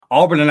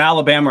Auburn and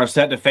Alabama are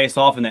set to face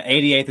off in the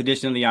 88th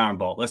edition of the Iron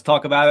Bowl. Let's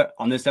talk about it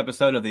on this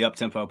episode of the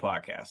Uptempo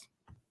Podcast.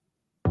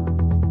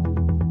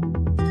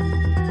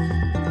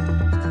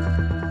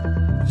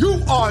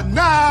 You are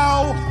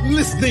now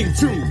listening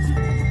to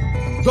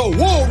the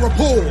War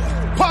Report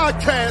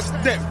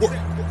Podcast Network.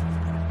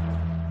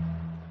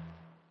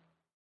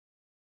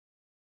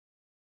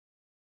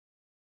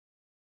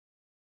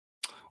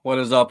 What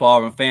is up,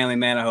 Auburn family,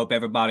 man? I hope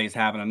everybody's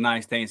having a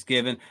nice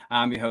Thanksgiving.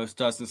 I'm your host,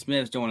 Dustin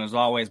Smith, joined as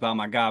always by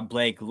my guy,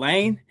 Blake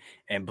Lane.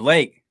 And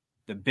Blake,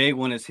 the big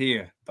one is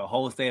here. The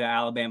whole state of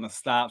Alabama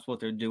stops what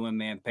they're doing,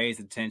 man, pays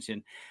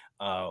attention.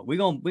 We're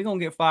gonna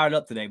get fired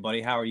up today,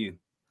 buddy. How are you?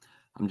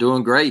 I'm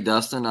doing great,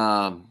 Dustin.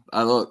 I'm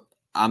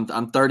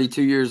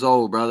 32 years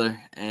old, brother,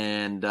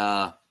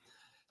 and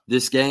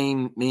this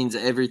game means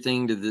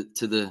everything to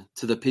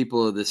the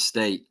people of this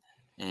state,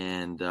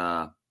 and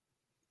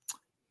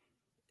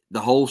the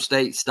whole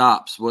state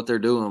stops what they're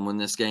doing when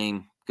this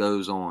game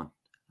goes on.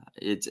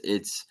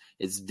 It's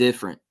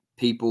different.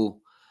 People,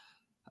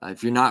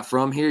 if you're not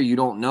from here, you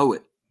don't know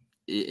it.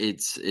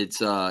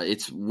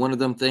 It's one of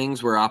them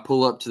things where I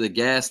pull up to the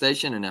gas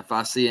station, and if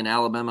I see an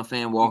Alabama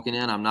fan walking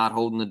in, I'm not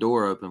holding the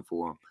door open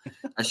for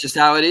them. That's just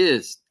how it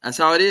is. That's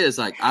how it is.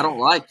 Like, I don't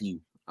like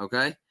you.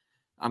 Okay.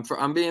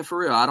 I'm being for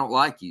real. I don't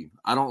like you.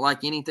 I don't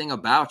like anything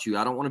about you.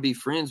 I don't want to be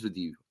friends with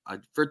you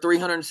for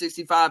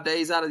 365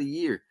 days out of the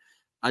year.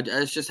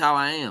 That's just how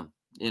I am.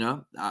 You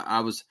know,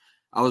 I was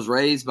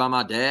raised by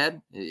my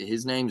dad.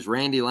 His name's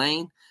Randy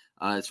Lane.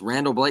 It's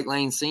Randall Blake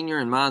Lane Sr.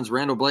 and mine's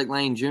Randall Blake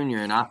Lane Jr.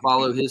 And I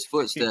follow his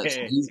footsteps.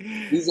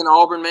 He's an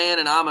Auburn man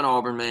and I'm an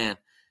Auburn man.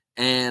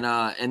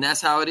 And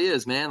that's how it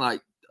is, man.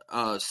 Like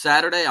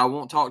Saturday, I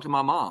won't talk to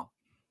my mom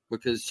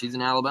because she's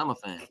an Alabama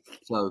fan.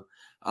 So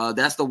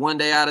that's the one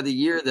day out of the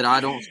year that I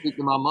don't speak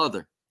to my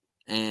mother.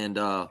 And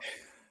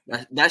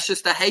that's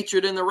just a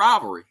hatred in the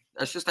rivalry.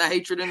 That's just a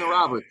hatred in the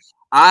rivalry.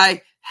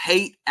 I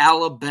hate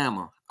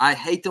Alabama. I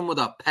hate them with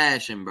a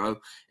passion, bro.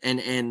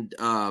 And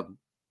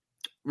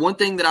one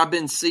thing that I've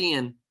been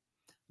seeing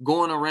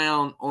going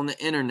around on the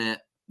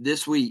internet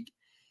this week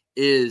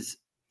is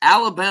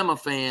Alabama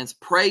fans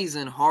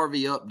praising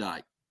Harvey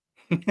Updike.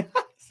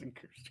 It's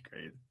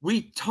crazy.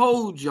 We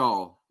told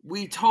y'all.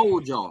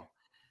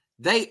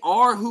 They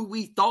are who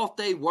we thought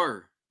they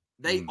were.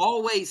 They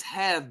always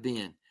have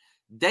been.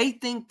 They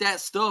think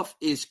that stuff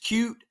is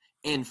cute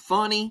and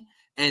funny,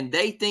 and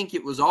they think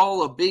it was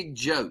all a big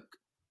joke.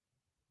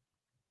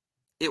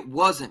 It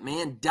wasn't,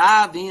 man.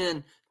 Dive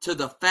in to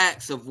the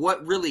facts of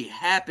what really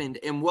happened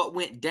and what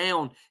went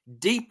down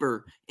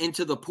deeper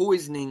into the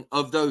poisoning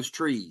of those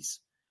trees.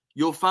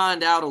 You'll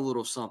find out a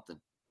little something.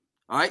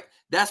 All right?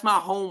 That's my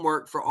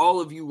homework for all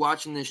of you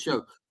watching this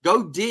show.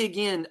 Go dig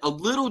in a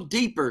little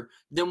deeper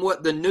than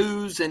what the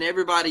news and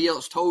everybody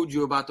else told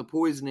you about the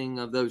poisoning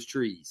of those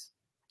trees.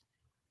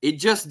 It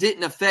just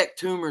didn't affect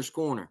Toomer's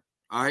Corner.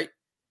 All right?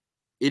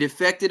 It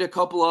affected a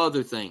couple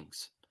other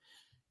things.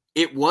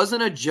 It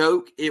wasn't a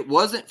joke. It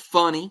wasn't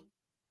funny.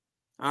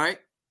 All right?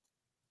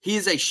 He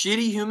is a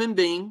shitty human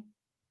being,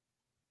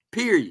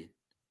 period.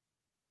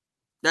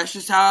 That's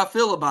just how I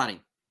feel about him.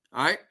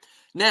 All right?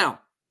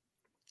 Now,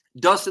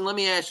 Dustin, let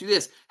me ask you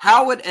this.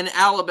 How would an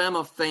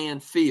Alabama fan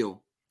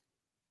feel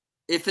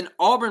if an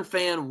Auburn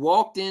fan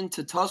walked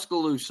into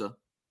Tuscaloosa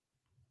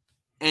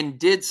and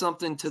did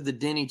something to the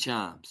Denny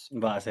chimes?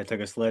 But I said took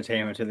a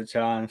sledgehammer to the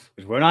chimes.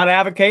 Because we're not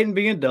advocating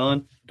being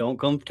done. Don't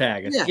come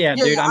tag us. Yeah,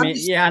 dude. I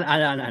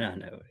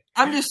know.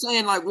 I'm just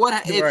saying, like,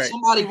 what if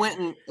somebody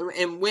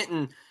went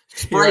and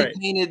spray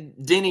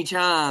painted Denny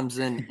chimes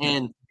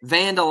and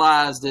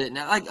vandalized it?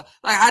 Now, like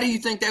how do you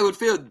think they would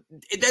feel?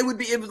 They would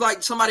be. It was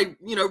like somebody,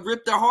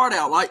 ripped their heart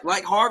out,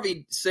 like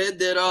Harvey said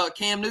that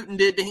Cam Newton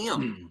did to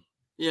him.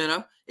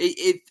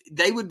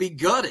 They would be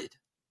gutted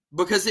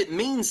because it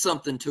means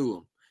something to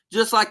them.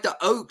 Just like the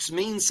Oaks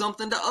means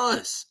something to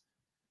us.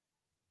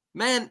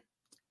 Man,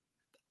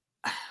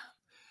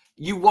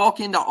 you walk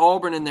into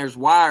Auburn and there's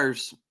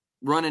wires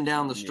running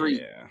down the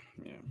street.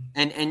 Yeah.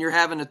 And you're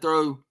having to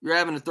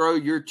throw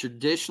your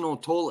traditional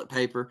toilet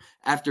paper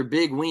after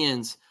big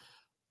wins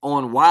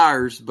on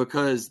wires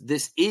because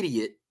this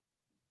idiot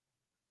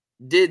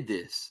did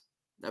this.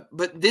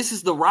 But this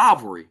is the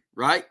rivalry,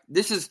 right?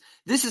 This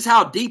is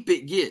how deep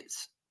it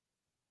gets.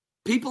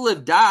 People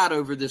have died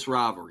over this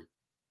rivalry.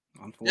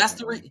 That's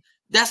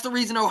the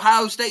reason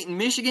Ohio State and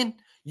Michigan,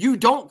 you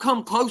don't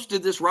come close to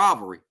this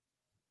rivalry.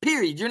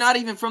 Period. You're not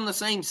even from the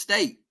same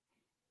state.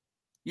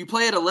 You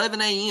play at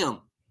 11 a.m.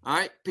 All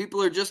right?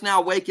 People are just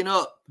now waking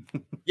up,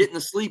 getting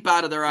the sleep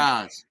out of their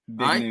eyes.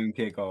 Big noon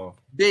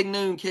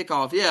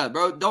kickoff. Yeah,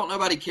 bro. Don't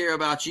nobody care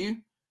about you.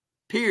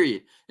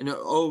 Period. And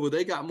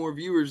they got more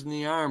viewers than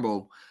the Iron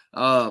Bowl.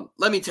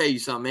 Let me tell you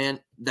something, man.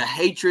 The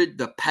hatred,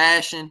 the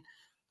passion,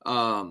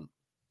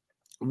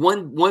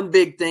 one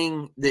big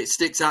thing that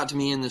sticks out to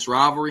me in this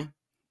rivalry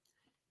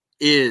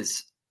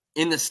is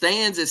in the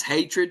stands is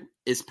hatred,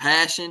 is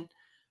passion,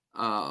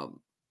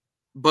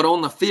 but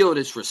on the field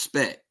it's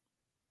respect.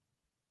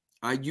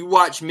 You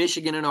watch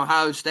Michigan and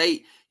Ohio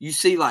State, you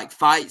see like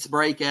fights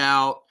break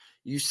out.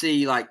 You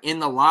see, like, in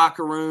the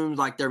locker rooms,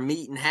 like they're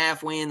meeting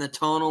halfway in the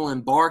tunnel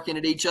and barking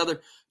at each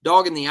other.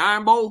 Dog, in the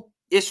Iron Bowl,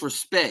 it's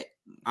respect,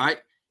 all right?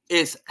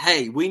 It's,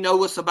 hey, we know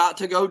what's about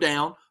to go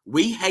down.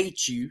 We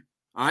hate you,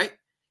 all right?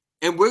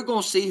 And we're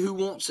going to see who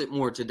wants it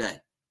more today.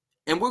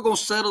 And we're going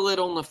to settle it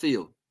on the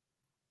field.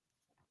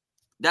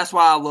 That's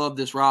why I love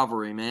this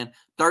rivalry, man.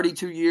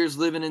 32 years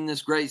living in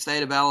this great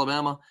state of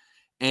Alabama.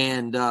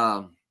 And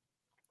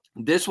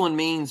this one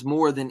means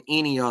more than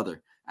any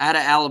other. I had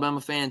an Alabama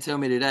fan tell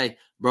me today,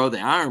 bro, the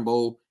Iron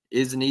Bowl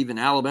isn't even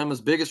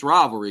Alabama's biggest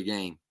rivalry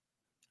game.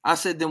 I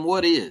said, then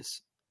what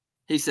is?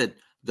 He said,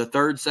 the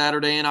third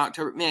Saturday in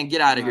October. Man, get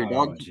out of here,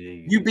 dog.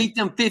 Geez. You beat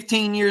them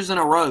 15 years in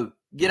a row.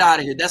 Get out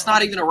of here. That's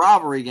not even a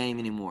rivalry game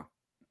anymore.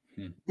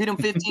 Beat them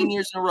 15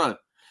 years in a row.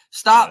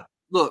 Stop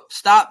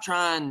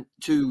trying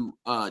to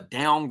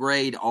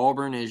downgrade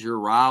Auburn as your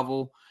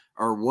rival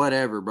or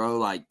whatever, bro.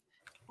 Like,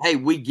 hey,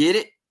 we get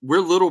it.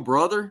 We're little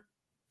brother.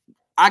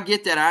 I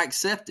get that. I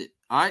accept it.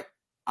 All right.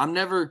 I'm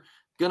never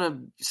going to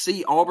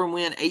see Auburn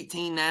win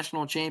 18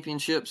 national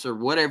championships or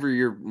whatever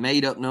your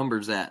made up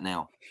numbers at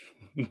now.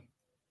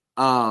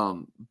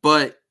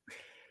 But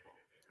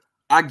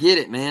I get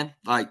it, man.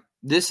 Like,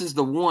 this is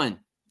the one.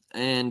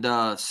 And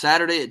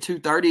Saturday at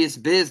 2:30 is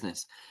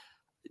business.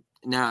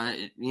 Now,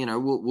 you know,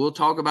 we'll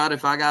talk about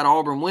if I got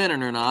Auburn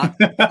winning or not.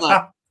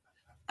 But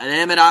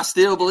damn it, I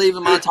still believe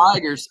in my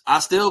Tigers. I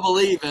still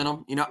believe in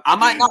them. You know, I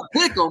might not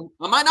pick them.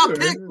 But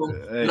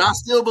I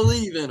still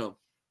believe in them.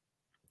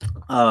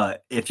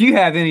 If you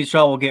have any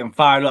trouble getting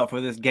fired up for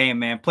this game,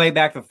 man, play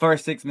back the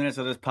first 6 minutes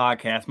of this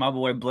podcast. My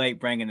boy Blake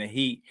bringing the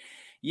heat.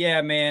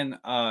 Yeah, man.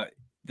 On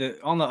the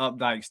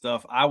Updike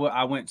stuff,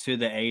 I went to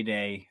the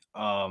A-Day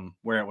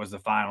where it was the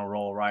final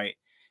roll, right?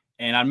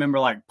 And I remember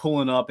like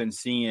pulling up and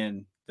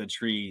seeing the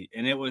tree,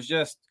 and it was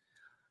just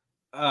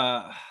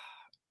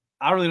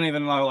I really don't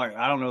even know, like,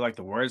 I don't know like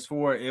the words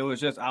for it. It was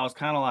just, I was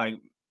kind of like,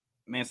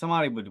 man,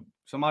 somebody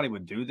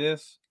would do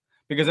this,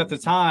 because at the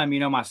time, you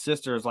know, my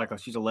sister is like,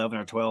 she's 11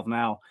 or 12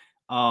 now.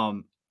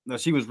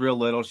 She was real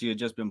little. She had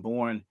just been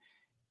born.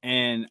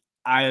 And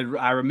I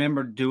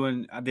remember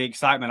doing the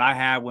excitement I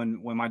had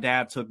when my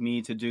dad took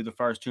me to do the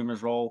first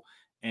Tumors roll,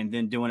 and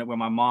then doing it with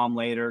my mom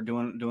later,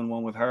 doing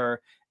one with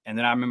her. And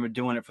then I remember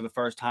doing it for the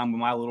first time with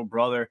my little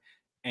brother.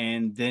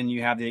 And then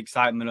you have the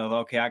excitement of,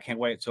 okay, I can't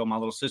wait till my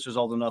little sister's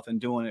old enough and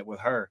doing it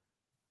with her.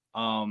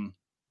 And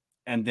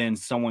then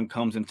someone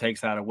comes and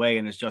takes that away,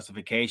 and its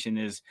justification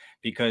is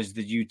because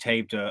you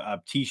taped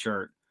a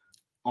T-shirt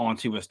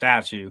onto a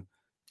statue,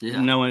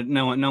 knowing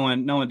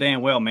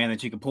damn well, man,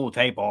 that you can pull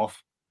tape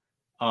off.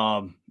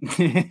 And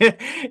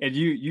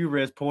you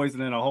risk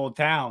poisoning a whole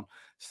town.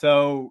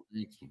 So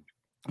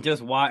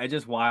just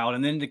wild.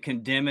 And then to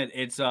condemn it,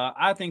 it's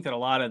I think that a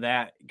lot of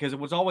that, because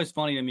what's always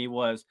funny to me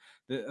was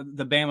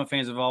the Bama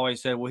fans have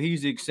always said, well,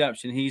 he's the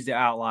exception, he's the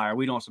outlier,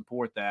 we don't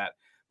support that.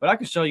 But I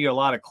can show you a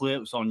lot of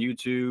clips on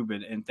YouTube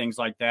and things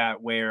like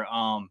that where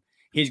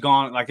he's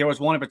gone. Like, there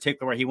was one in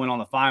particular where he went on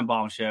the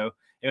Feinbaum show.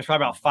 It was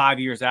probably about 5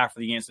 years after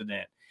the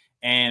incident,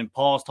 and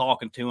Paul's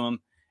talking to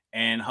him,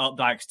 and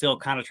Updike's still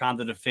kind of trying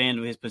to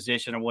defend his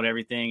position or what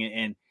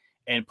everything.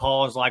 And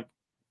Paul's like,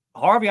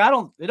 Harvey,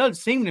 it doesn't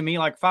seem to me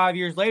like 5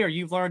 years later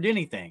you've learned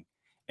anything.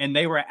 And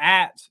they were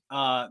at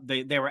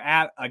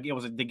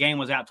the game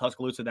was at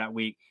Tuscaloosa that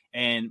week,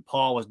 and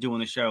Paul was doing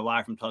the show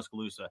live from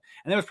Tuscaloosa.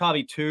 And there was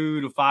probably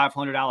 200 to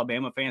 500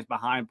 Alabama fans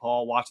behind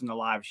Paul watching the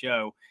live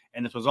show.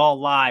 And this was all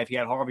live. He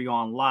had Harvey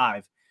on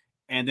live.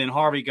 And then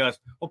Harvey goes,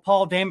 well,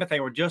 Paul, damn it, they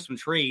were just some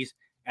trees.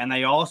 And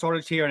they all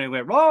started cheering. And they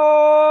went,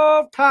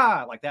 Roll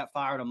Tide. Like, that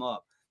fired them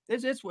up.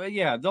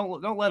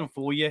 Don't let them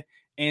fool you.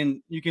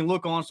 And you can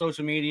look on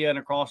social media and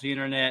across the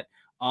internet.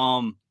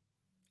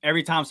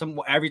 Every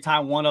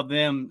time one of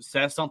them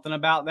says something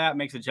about that,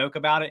 makes a joke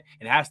about it,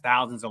 it has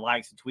thousands of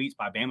likes and tweets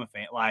by Bama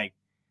fans. Like,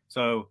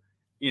 so,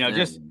 you know,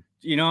 just,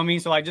 you know what I mean?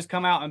 So, like, just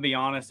come out and be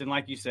honest. And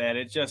like you said,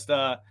 it's just,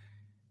 how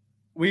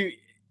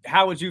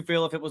would you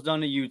feel if it was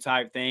done to you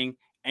type thing?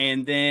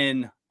 And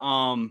then,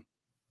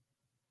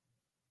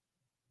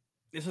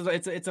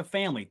 it's a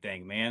family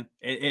thing, man.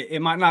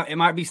 It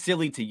might be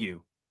silly to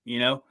you, you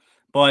know,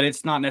 but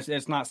it's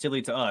not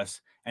silly to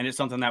us. And it's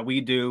something that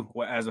we do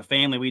as a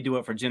family. We do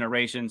it for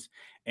generations.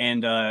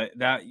 And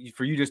that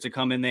for you just to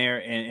come in there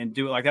and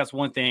do it, like, that's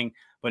one thing.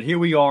 But here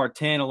we are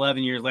 10,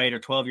 11 years later,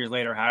 12 years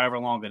later, however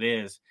long it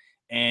is.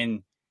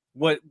 And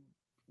what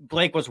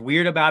Blake, what's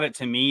weird about it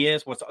to me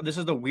is this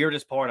is the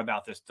weirdest part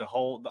about this,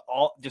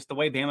 just the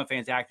way Bama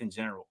fans act in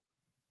general.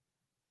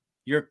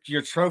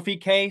 Your trophy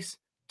case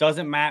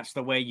doesn't match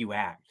the way you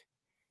act.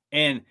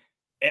 And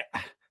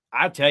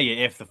I tell you,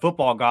 if the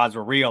football gods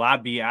were real,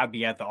 I'd be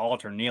at the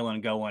altar kneeling,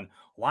 going,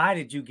 why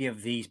did you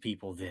give these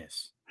people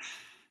this?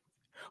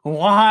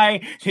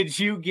 Why did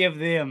you give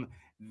them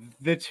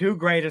the two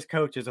greatest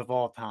coaches of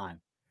all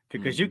time?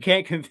 Because you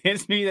can't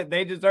convince me that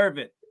they deserve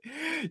it.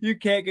 You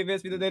can't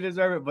convince me that they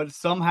deserve it, but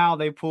somehow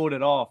they pulled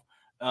it off.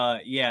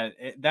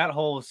 That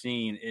whole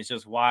scene is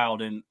just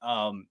wild. And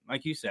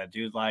like you said,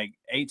 dude, like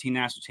 18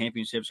 national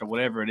championships or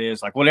whatever it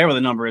is, like whatever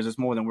the number is, it's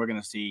more than we're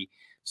going to see.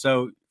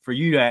 So for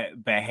you to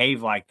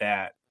behave like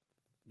that,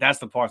 that's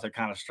the part that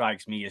kind of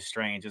strikes me as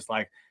strange. It's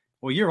like,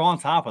 well, you're on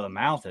top of the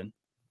mountain.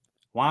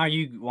 Why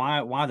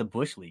the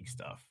Bush League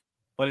stuff?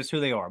 But it's who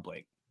they are,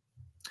 Blake.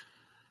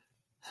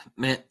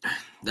 Man,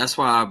 that's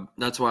why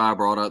I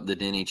brought up the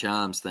Denny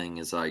Chimes thing.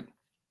 Is like,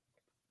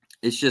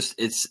 it's just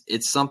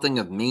it's something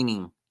of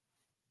meaning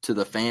to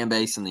the fan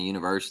base and the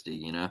university.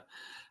 You know,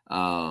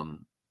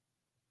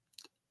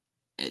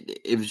 it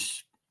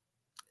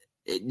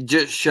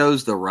just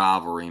shows the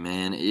rivalry,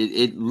 man.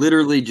 It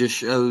literally just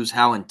shows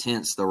how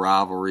intense the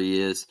rivalry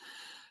is.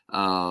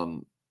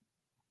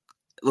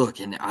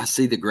 Look, and I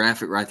see the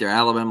graphic right there.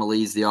 Alabama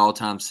leads the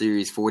all-time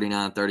series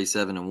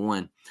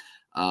 49-37-1.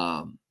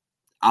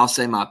 I'll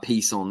say my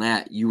piece on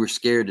that. You were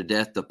scared to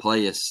death to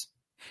play us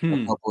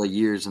a couple of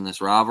years in this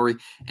rivalry,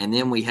 and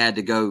then we had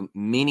to go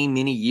many,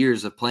 many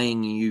years of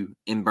playing you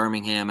in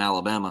Birmingham,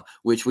 Alabama,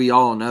 which we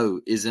all know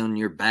is in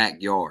your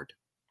backyard.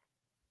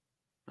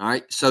 All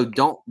right, so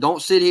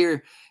don't sit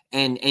here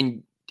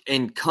and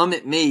come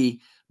at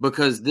me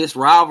because this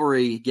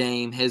rivalry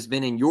game has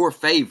been in your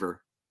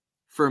favor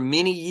for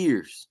many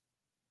years.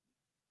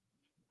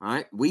 All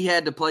right, we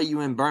had to play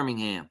you in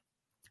Birmingham.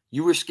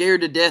 You were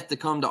scared to death to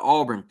come to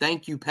Auburn.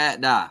 Thank you,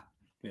 Pat Dye.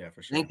 Yeah,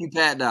 for sure. Thank you,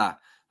 Pat Dye.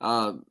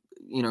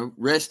 You know,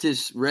 rest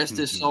his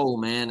soul,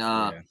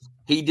 man.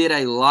 He did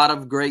a lot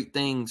of great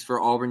things for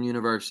Auburn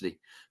University,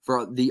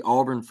 for the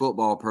Auburn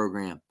football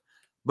program,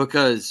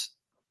 because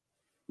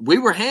we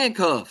were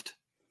handcuffed.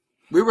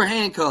 We were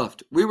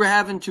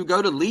having to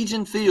go to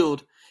Legion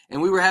Field,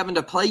 and we were having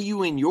to play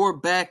you in your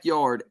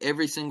backyard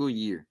every single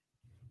year.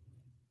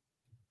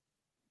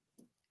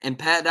 And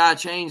Pat Dye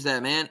changed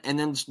that, man. And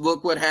then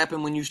look what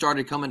happened when you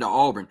started coming to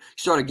Auburn. You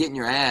started getting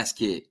your ass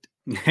kicked.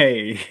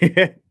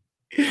 Hey.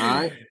 All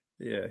right?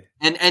 Yeah.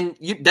 And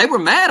they were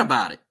mad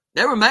about it.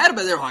 They were mad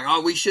about it. They were like,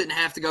 oh, we shouldn't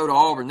have to go to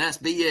Auburn. That's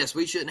BS.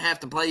 We shouldn't have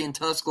to play in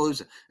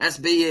Tuscaloosa. That's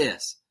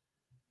BS.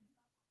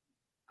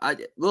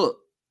 Look,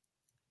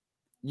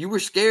 you were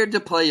scared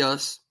to play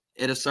us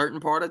at a certain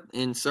part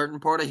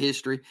of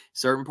history,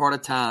 certain part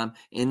of time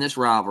in this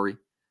rivalry.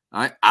 All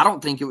right. I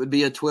don't think it would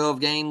be a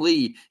 12-game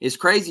lead. It's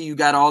crazy you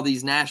got all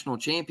these national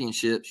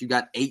championships. You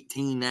got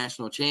 18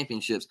 national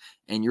championships,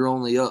 and you're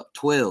only up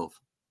 12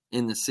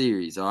 in the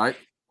series, all right?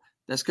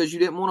 That's because you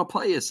didn't want to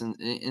play us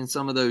in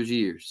some of those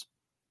years.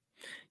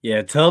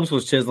 Yeah, Tubbs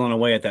was chiseling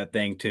away at that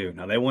thing too.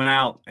 Now, they went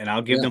out, and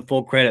I'll give them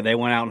full credit. They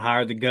went out and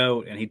hired the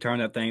GOAT, and he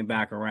turned that thing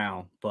back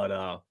around.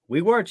 But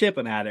we were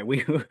chipping at it.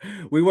 We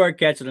were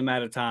catching them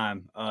at a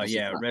time.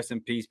 Rest in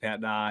peace, Pat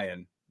Dye,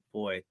 and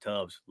boy,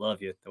 Tubbs,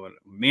 love you.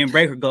 When me and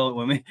Blake were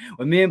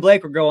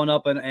growing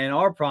up in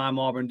our prime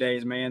Auburn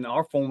days, man,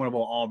 our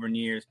formidable Auburn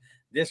years,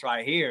 this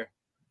right here,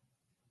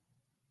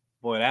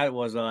 boy, that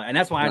was and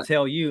that's why I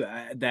tell you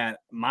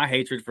that my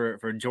hatred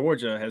for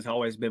Georgia has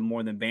always been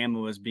more than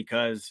Bama, was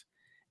because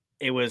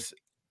it was,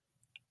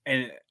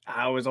 and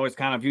I was always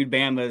kind of viewed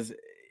Bama as,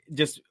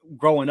 just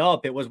growing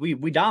up, it was we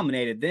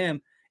dominated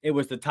them. It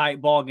was the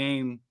tight ball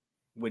game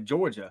with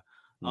Georgia,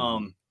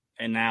 and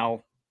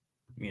now,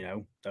 you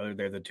know,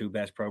 they're the two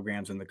best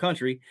programs in the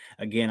country.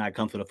 Again, I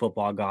come to the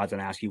football gods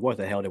and ask you, what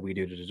the hell did we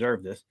do to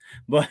deserve this?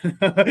 But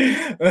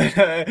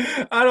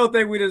I don't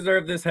think we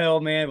deserve this hell,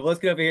 man. But let's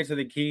get over here to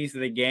the keys to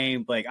the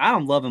game. Blake,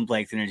 I'm loving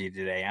Blake's energy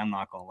today. I'm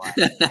not going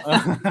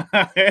to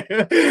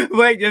lie.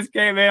 Blake just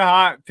came in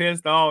hot,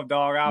 pissed off,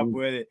 dog. I'm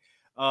with it.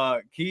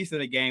 Keys to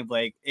the game,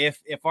 Blake. If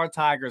our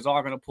Tigers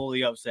are going to pull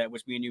the upset,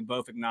 which me and you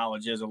both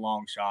acknowledge is a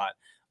long shot,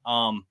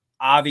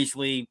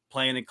 obviously,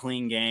 playing a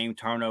clean game,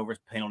 turnovers,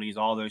 penalties,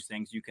 all those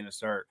things you can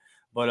assert.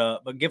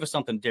 But give us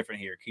something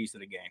different here. Keys to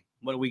the game.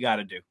 What do we got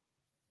to do?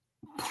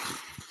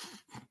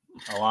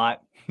 A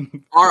lot.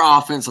 Our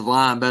offensive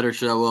line better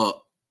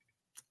show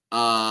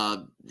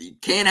up. You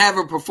can't have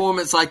a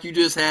performance like you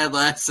just had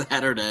last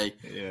Saturday.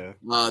 Yeah.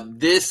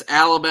 This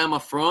Alabama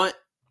front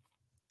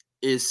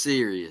is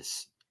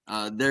serious.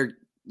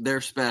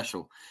 They're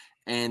special,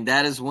 and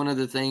that is one of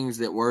the things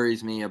that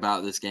worries me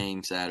about this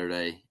game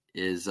Saturday.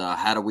 Is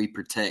how do we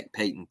protect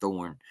Peyton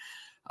Thorne?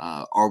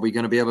 Are we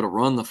going to be able to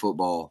run the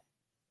football?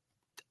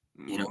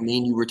 You know, me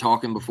and you were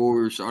talking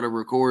before we started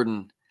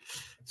recording.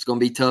 It's going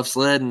to be tough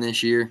sledding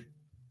this year.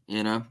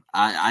 You know,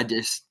 I'm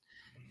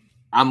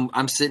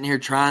sitting here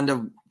trying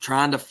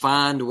to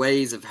find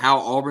ways of how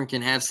Auburn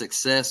can have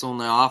success on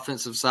the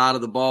offensive side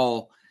of the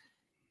ball,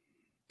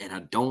 and I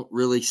don't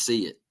really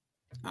see it.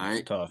 All right,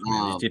 it's tough.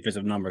 Man. These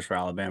defensive numbers for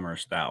Alabama are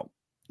stout.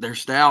 They're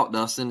stout,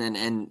 Dustin,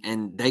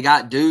 and they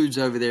got dudes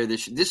over there.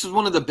 This is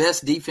one of the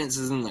best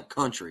defenses in the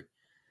country.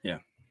 Yeah.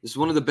 This is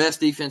one of the best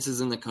defenses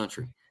in the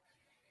country.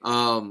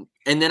 And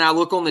then I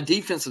look on the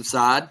defensive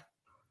side,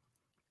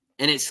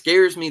 and it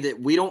scares me that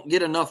we don't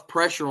get enough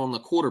pressure on the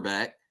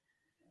quarterback.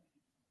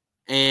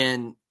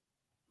 And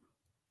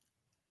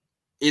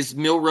is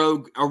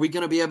Milroe – are we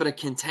going to be able to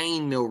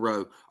contain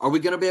Milroe? Are we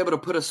going to be able to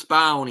put a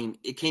spy on him?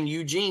 Can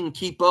Eugene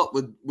keep up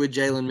with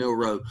Jalen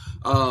Milroe?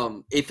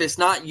 If it's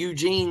not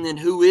Eugene, then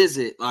who is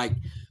it? Like,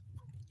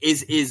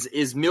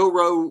 is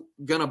Milroe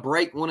going to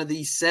break one of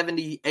these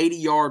 70,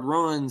 80-yard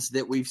runs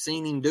that we've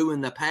seen him do in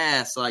the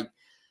past? Like,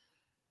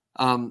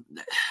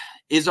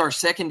 Is our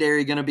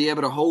secondary going to be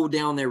able to hold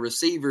down their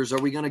receivers? Are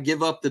we going to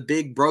give up the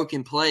big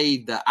broken play,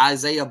 the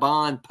Isaiah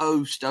Bond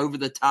post over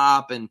the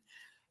top? And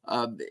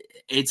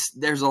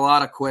there's a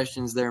lot of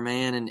questions there,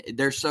 man, and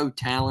they're so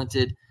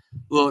talented.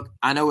 Look,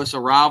 I know it's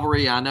a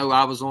rivalry. I know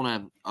I was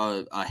on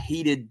a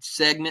heated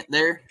segment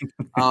there,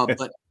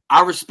 but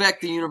I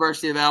respect the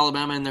University of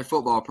Alabama and their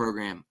football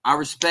program. I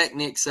respect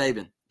Nick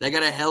Saban. They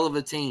got a hell of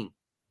a team.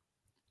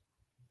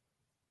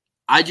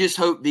 I just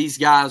hope these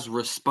guys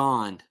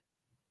respond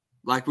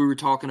like we were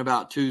talking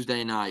about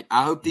Tuesday night.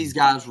 I hope these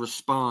guys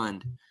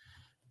respond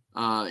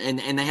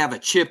and they have a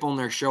chip on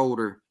their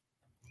shoulder.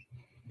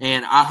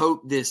 And I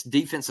hope this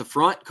defensive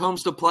front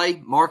comes to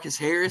play. Marcus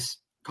Harris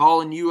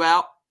calling you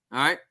out. All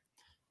right.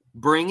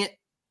 Bring it.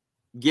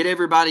 Get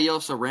everybody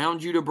else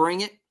around you to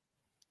bring it.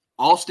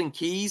 Austin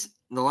Keys,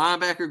 the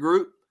linebacker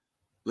group,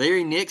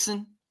 Larry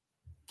Nixon,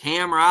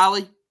 Cam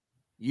Riley,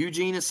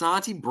 Eugene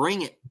Asante,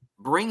 bring it.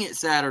 Bring it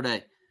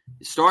Saturday.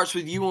 It starts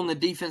with you on the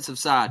defensive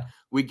side.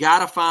 We got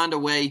to find a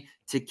way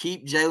to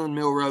keep Jalen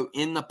Milroe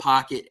in the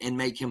pocket and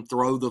make him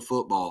throw the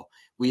football.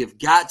 We have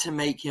got to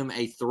make him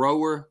a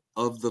thrower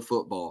of the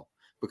football,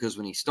 because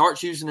when he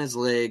starts using his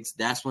legs,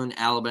 that's when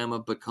Alabama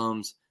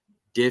becomes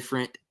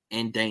different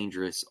and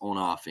dangerous on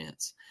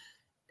offense.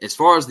 As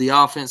far as the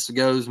offense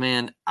goes,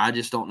 man, I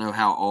just don't know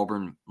how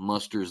Auburn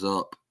musters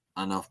up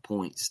enough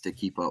points to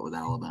keep up with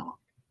Alabama.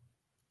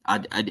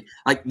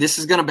 Like this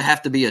is going to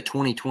have to be a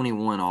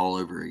 2021 all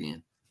over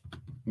again.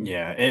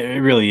 Yeah, it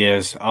really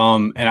is.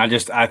 And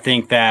I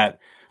think that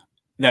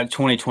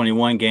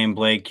 2021 game,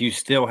 Blake, you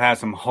still have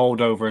some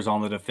holdovers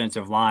on the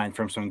defensive line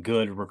from some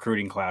good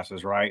recruiting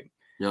classes, right?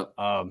 Yep.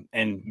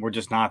 And we're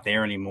just not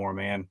there anymore,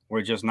 man.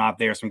 We're just not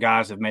there. Some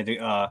guys have made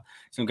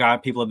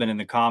people have been in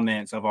the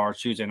comments of our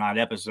Tuesday night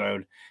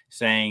episode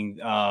saying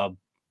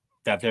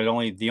that they're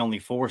the only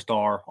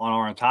 4-star on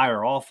our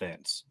entire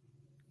offense.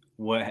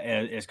 What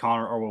is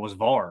Connor or was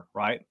VAR,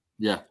 right?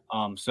 Yeah.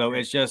 So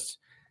it's just,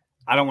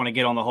 I don't want to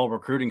get on the whole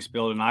recruiting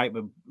spiel tonight,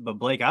 but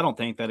Blake, I don't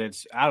think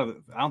this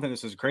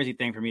is a crazy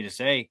thing for me to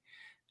say.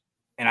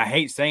 And I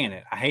hate saying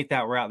it. I hate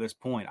that we're at this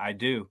point. I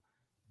do.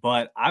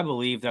 But I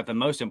believe that the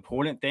most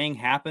important thing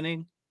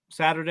happening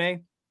Saturday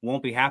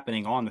won't be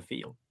happening on the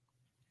field.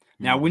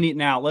 Now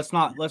let's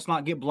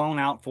not get blown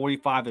out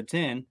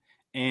 45-10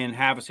 and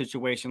have a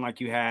situation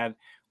like you had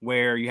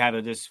where you had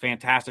this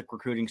fantastic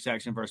recruiting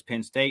section versus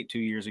Penn State 2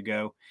 years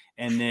ago,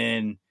 and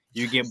then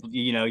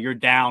you're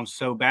down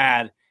so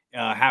bad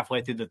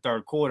halfway through the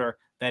third quarter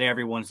that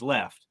everyone's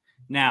left.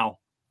 Now,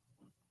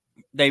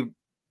 they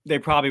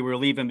probably were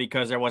leaving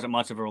because there wasn't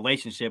much of a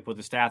relationship with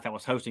the staff that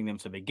was hosting them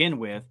to begin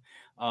with.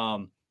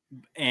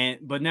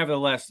 But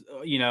nevertheless,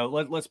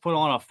 let's put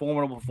on a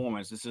formidable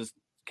performance. This is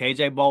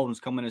KJ Bolden's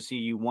coming to see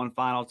you one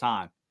final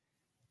time.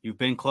 You've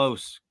been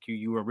close.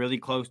 You were really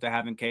close to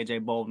having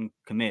KJ Bolden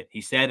commit. He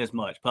said as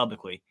much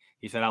publicly.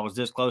 He said, I was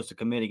this close to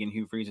committing in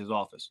Hugh Freeze's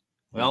office.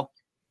 Well,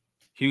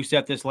 Hugh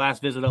set this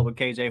last visit up with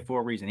KJ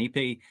for a reason. He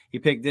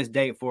picked this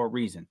date for a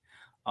reason.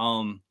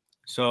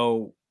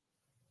 So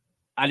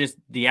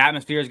the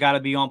atmosphere's got to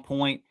be on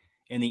point,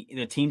 and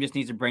the team just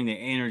needs to bring the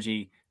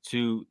energy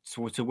to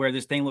where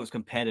this thing looks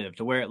competitive,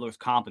 to where it looks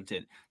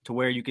competent, to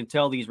where you can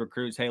tell these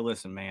recruits, hey,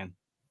 listen, man,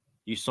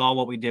 you saw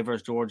what we did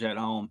versus Georgia at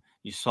home.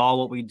 You saw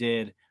what we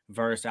did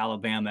versus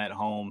Alabama at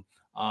home.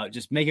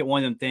 Just make it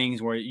one of them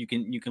things where you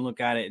can look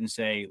at it and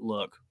say,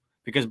 look,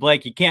 because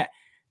Blake, you can't.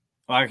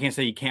 Well, I can't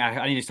say you can't.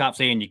 I need to stop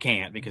saying you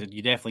can't, because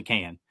you definitely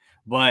can.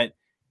 But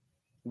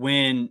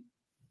when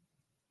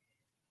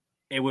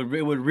it would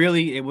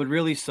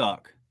really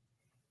suck.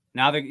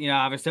 Now that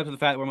I've accepted the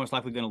fact that we're most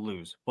likely going to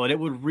lose, but it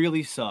would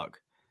really suck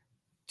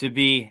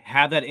to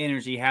have that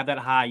energy, have that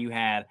high you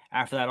had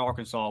after that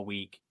Arkansas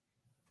week,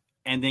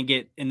 and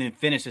then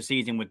finish the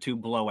season with 2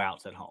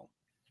 blowouts at home.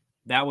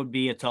 That would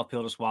be a tough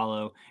pill to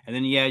swallow. And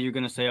then, you're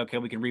going to say, okay,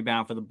 we can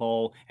rebound for the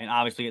bowl. And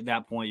obviously at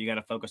that point, you got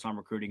to focus on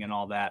recruiting and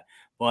all that.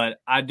 But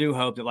I do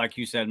hope that, like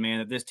you said, man,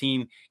 that this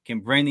team can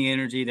bring the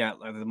energy that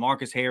the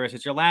Marcus Harris,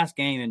 it's your last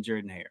game in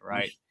Jordan-Hare,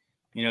 right?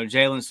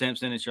 Jalen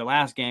Simpson, it's your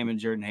last game in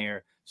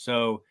Jordan-Hare.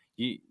 So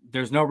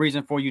there's no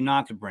reason for you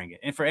not to bring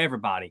it, and for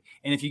everybody.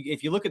 And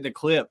if you look at the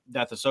clip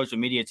that the social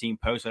media team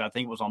posted, I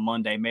think it was on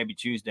Monday, maybe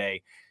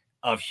Tuesday,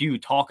 of Hugh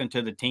talking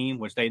to the team,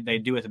 which they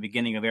do at the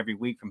beginning of every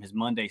week from his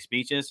Monday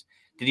speeches.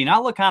 Did he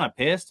not look kind of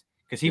pissed?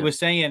 Because he was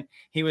saying,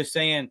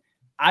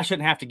 I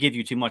shouldn't have to give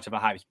you too much of a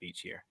hype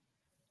speech here.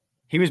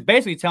 He was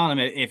basically telling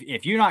him,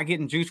 if you're not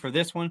getting juice for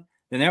this one,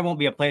 then there won't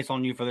be a place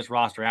on you for this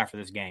roster after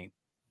this game.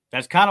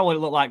 That's kind of what it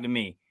looked like to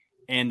me.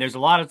 And there's a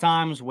lot of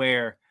times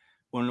where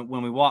when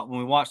we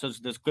watch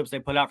those clips they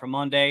put out for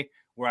Monday,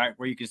 where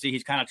you can see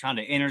he's kind of trying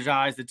to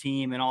energize the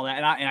team and all that.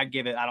 And I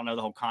give it, I don't know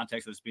the whole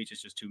context of the speech.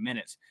 It's just 2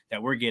 minutes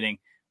that we're getting.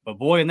 But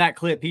boy, in that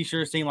clip, he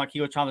sure seemed like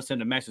he was trying to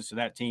send a message to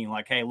that team.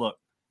 Like, hey, look,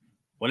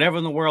 whatever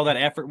in the world that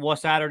effort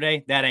was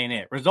Saturday, that ain't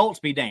it. Results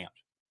be damned.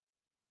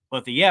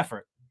 But the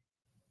effort,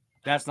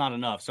 that's not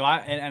enough. So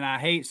I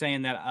hate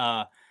saying that.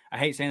 I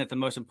hate saying that the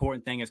most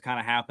important thing is kind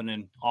of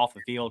happening off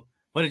the field,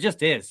 but it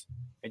just is.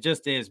 It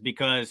just is,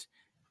 because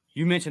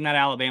You mentioned that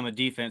Alabama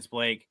defense,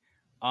 Blake.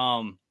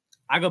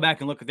 I go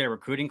back and look at their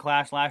recruiting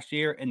class last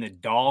year and the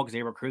dogs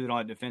they recruited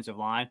on the defensive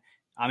line.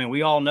 I mean,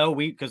 we all know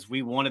because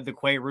we wanted the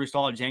Quay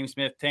Rustal James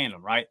Smith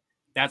tandem, right?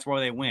 That's where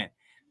they went.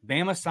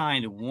 Bama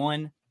signed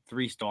 1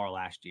 3-star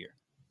last year.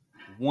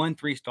 1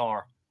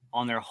 3-star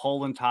on their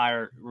whole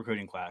entire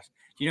recruiting class.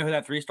 Do you know who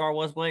that 3-star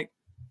was, Blake?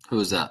 Who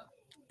was that?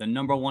 The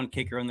number 1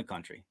 kicker in the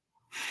country.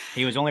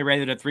 He was only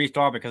rated a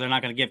 3-star because they're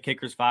not going to give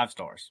kickers 5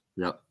 stars.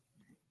 Yep.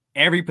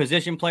 Every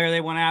position player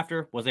they went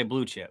after was a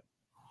blue chip.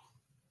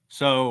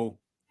 So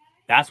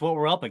that's what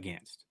we're up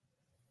against.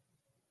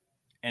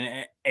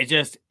 And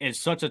it's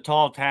such a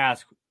tall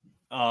task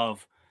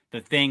of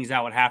the things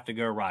that would have to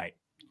go right.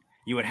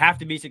 You would have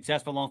to be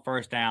successful on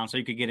first down so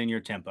you could get in your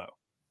tempo.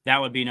 That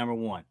would be number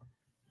 1.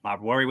 My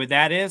worry with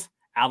that is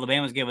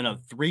Alabama's given up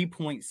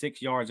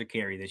 3.6 yards a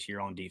carry this year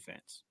on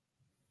defense.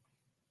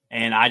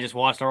 And I just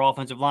watched our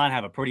offensive line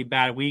have a pretty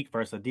bad week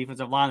versus a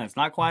defensive line that's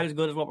not quite as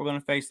good as what we're going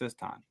to face this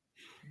time.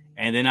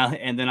 And then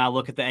I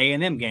look at the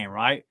A&M game,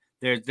 right?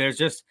 There's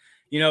just,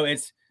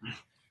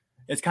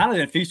 it's kind of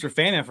a feast or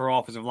famine for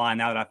offensive line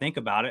now that I think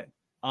about it.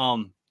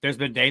 There's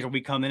been days where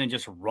we come in and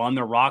just run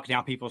the rock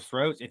down people's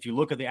throats. If you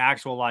look at the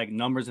actual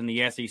numbers in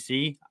the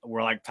SEC,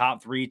 we're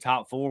top 3,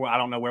 top 4. I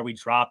don't know where we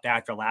dropped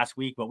after last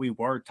week, but we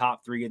were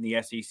top 3 in the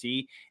SEC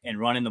and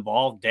running the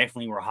ball.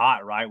 Definitely were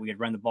hot, right? We had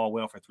run the ball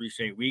well for 3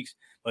 straight weeks.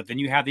 But then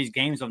you have these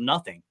games of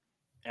nothing.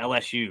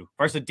 LSU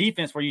versus a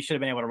defense where you should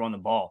have been able to run the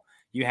ball.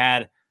 You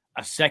had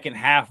a second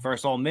half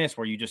versus Ole Miss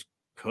where you just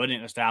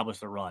couldn't establish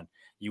the run.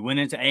 You went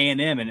into A&M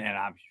and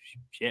I'm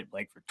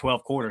Blake, for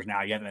 12 quarters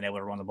now, you haven't been able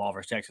to run the ball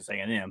versus Texas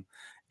A&M.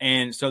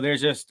 And so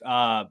there's just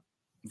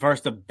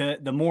versus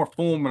the more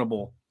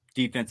formidable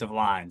defensive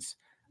lines.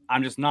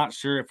 I'm just not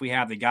sure if we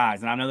have the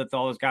guys. And I know that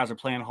all those guys are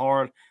playing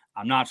hard.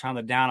 I'm not trying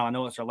to down them. I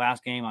know it's their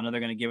last game. I know they're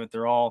going to give it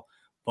their all.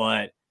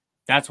 But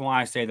that's why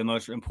I say the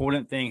most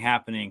important thing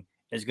happening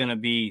is going to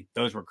be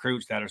those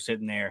recruits that are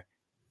sitting there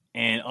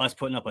and us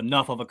putting up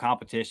enough of a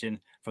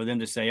competition for them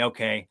to say,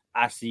 okay,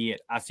 I see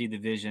it. I see the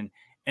vision.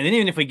 And then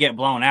even if we get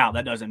blown out,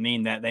 that doesn't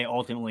mean that they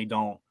ultimately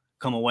don't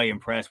come away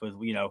impressed with,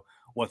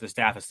 what the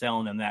staff is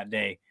selling them that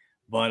day.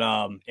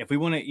 But if we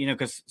want to,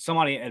 because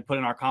somebody had put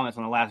in our comments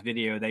on the last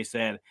video, they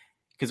said,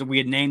 because we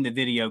had named the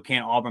video,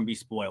 "Can Auburn be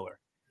spoiler?"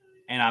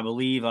 And I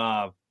believe,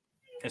 I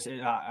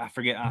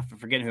forget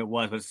who it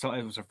was, but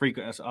it was a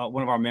frequent,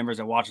 one of our members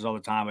that watches all the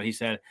time. But he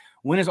said,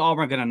 "When is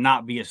Auburn going to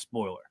not be a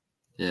spoiler?"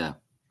 Yeah.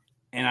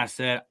 And I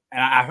said,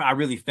 and I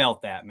really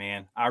felt that,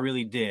 man. I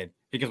really did.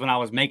 Because when I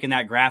was making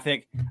that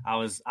graphic, I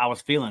was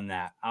feeling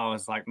that. I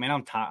was like, man,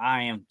 I'm tired.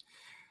 I am.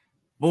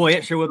 Boy,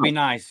 it sure would be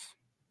nice.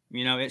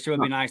 It sure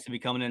would be nice to be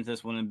coming into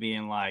this one and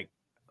being like,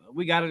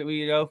 we got it.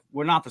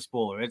 We're not the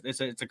spoiler.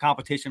 It's a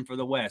competition for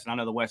the West. And I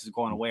know the West is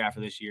going away after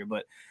this year,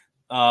 but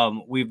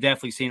we've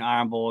definitely seen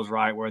Iron Bowls,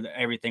 right, where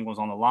everything was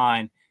on the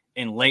line.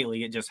 And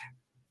lately,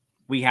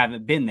 we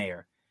haven't been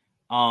there.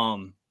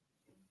 And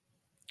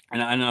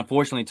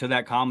unfortunately, to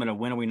that comment of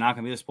when are we not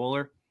going to be the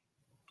spoiler,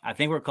 I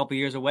think we're a couple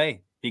years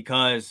away.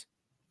 Because,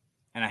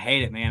 and I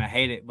hate it, man. I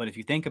hate it. But if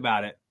you think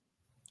about it,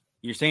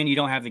 you're saying you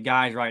don't have the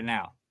guys right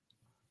now.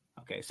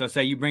 Okay, so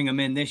say you bring them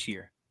in this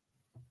year.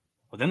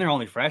 Well, then they're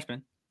only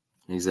freshmen.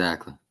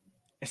 Exactly.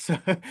 So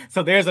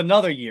there's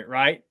another year,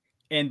 right?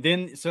 And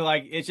then,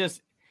 it's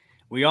just,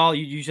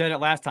 you said it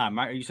last time.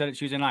 You said it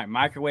Tuesday night,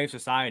 microwave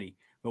society.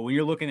 But when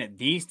you're looking at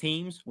these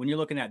teams, when you're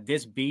looking at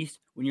this beast,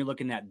 when you're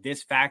looking at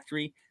this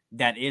factory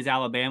that is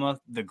Alabama,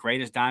 the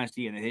greatest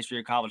dynasty in the history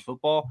of college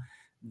football,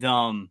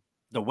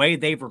 the way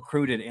they've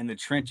recruited in the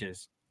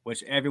trenches,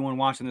 which everyone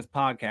watching this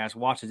podcast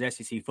watches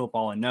SEC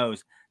football and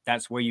knows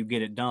that's where you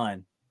get it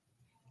done.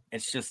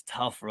 It's just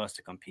tough for us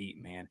to compete,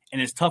 man.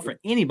 And it's tough for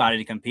anybody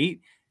to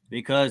compete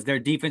because their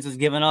defense is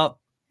giving up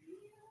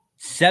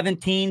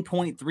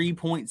 17.3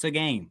 points a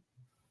game.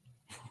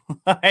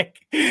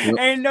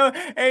 Ain't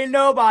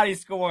nobody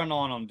scoring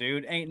on them,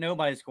 dude. Ain't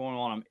nobody scoring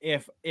on them.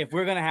 If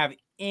we're going to have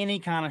any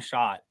kind of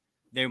shot,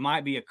 there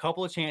might be a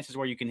couple of chances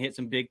where you can hit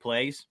some big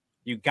plays.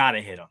 You got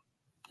to hit them.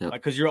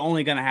 Because you're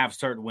only going to have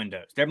certain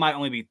windows. There might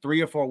only be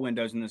 3 or 4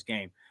 windows in this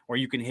game where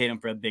you can hit them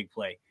for a big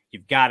play.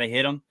 You've got to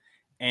hit them.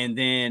 And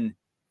then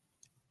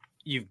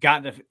you've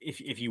got to,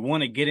 if you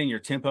want to get in your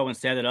tempo and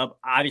set it up,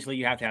 obviously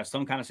you have to have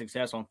some kind of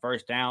success on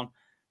first down.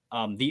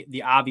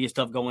 The obvious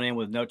stuff going in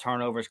with no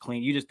turnovers,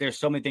 clean. There's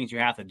so many things you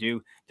have to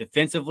do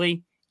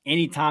defensively.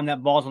 Anytime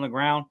that ball's on the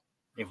ground,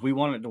 if we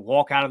wanted to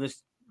walk out of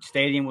this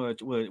stadium with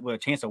a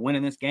chance of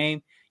winning this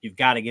game, you've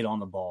got to get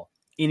on the ball.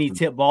 Any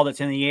tip ball that's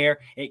in the air,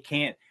 it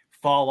can't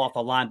fall off a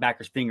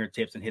linebacker's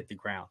fingertips and hit the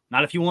ground.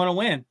 Not if you want to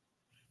win.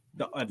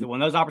 When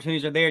those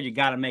opportunities are there, you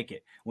got to make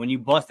it. When you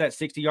bust that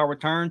 60-yard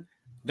return,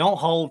 don't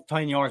hold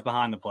 10 yards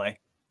behind the play.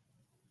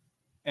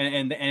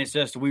 And it's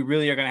just, we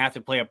really are going to have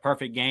to play a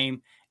perfect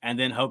game and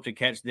then hope to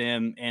catch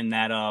them in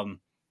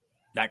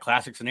that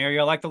classic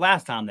scenario like the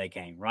last time they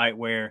came, right?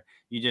 Where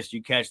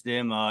you catch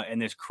them in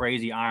this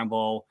crazy Iron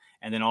Bowl,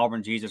 and then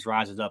Auburn Jesus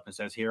rises up and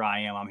says, "Here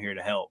I am, I'm here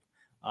to help."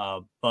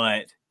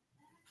 But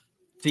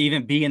to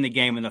even be in the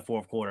game in the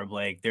fourth quarter,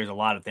 Blake, there's a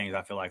lot of things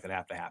I feel like that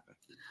have to happen.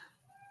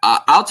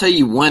 I'll tell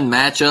you one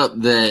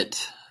matchup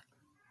that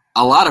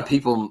a lot of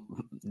people,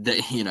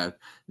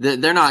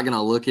 they're not going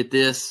to look at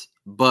this,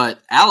 but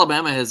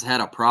Alabama has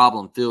had a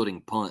problem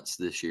fielding punts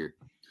this year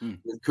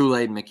with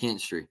Kool-Aid and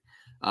McKinstry.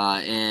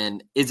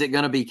 And is it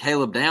going to be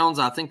Caleb Downs?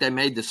 I think they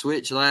made the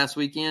switch last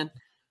weekend.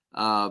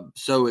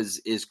 So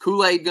is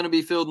Kool-Aid going to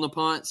be fielding the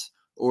punts,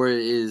 or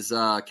is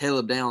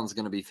Caleb Downs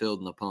going to be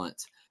fielding the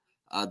punts?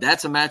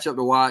 That's a matchup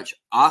to watch.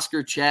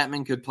 Oscar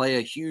Chapman could play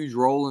a huge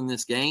role in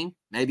this game.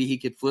 Maybe he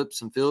could flip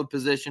some field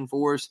position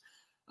for us.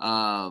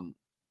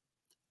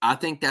 I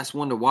think that's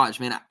one to watch,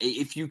 man.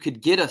 If you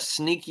could get a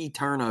sneaky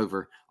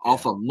turnover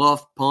off a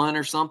muff punt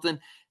or something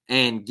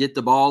and get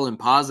the ball in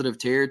positive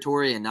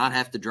territory and not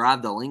have to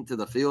drive the length of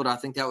the field, I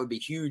think that would be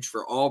huge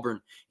for Auburn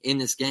in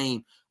this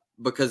game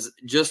because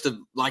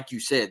like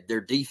you said,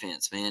 their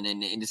defense, man,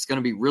 and it's going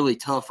to be really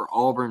tough for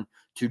Auburn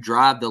to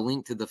drive the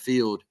length of the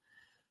field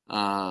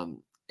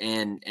and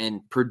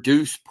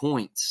produce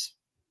points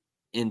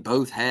in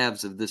both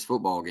halves of this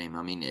football game.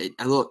 I mean,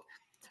 look,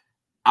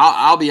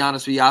 I'll be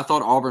honest with you. I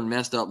thought Auburn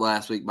messed up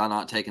last week by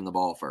not taking the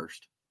ball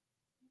first.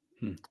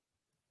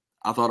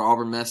 I thought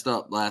Auburn messed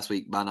up last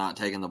week by not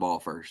taking the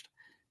ball first.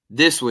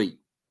 This week,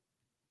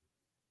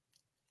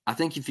 I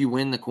think if you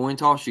win the coin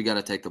toss, you got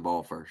to take the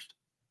ball first.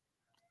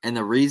 And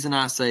the reason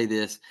I say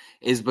this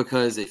is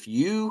because if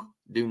you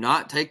do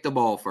not take the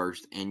ball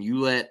first and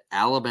you let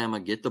Alabama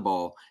get the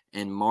ball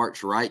and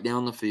march right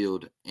down the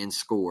field and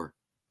score,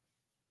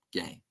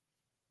 game.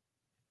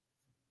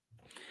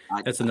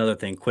 That's another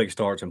thing. Quick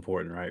start's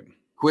important, right?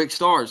 Quick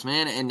starts,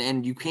 man,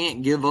 and you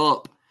can't give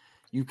up.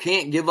 You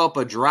can't give up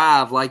a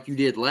drive like you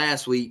did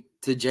last week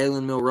to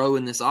Jalen Milroe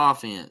in this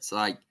offense.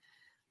 Like,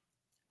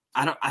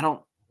 I don't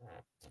know.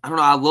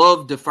 I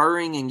love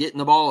deferring and getting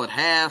the ball at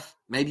half.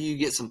 Maybe you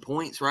get some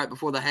points right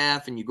before the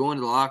half, and you go into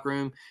the locker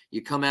room,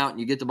 you come out and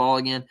you get the ball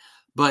again.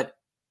 But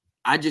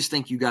I just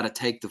think you got to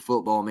take the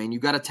football, man. You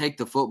got to take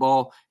the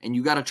football, and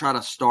you got to try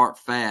to start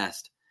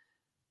fast.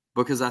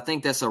 Because I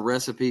think that's a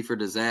recipe for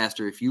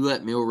disaster. If you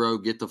let Milroe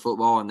get the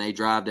football and they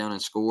drive down and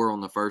score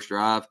on the first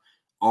drive,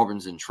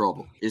 Auburn's in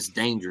trouble. It's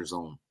danger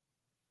zone.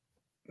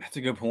 That's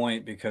a good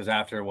point because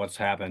after what's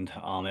happened,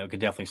 it could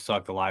definitely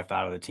suck the life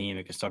out of the team.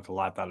 It could suck the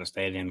life out of the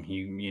stadium.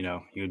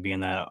 You would be in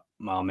that,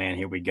 oh man,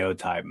 here we go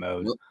type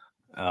mode.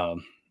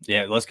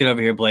 Yep. Let's get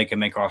over here, Blake, and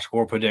make our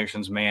score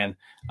predictions, man.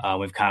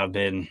 We've kind of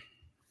been,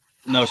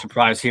 no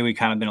surprise here, we've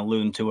kind of been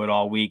alluding to it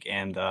all week.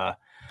 And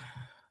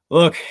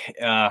look,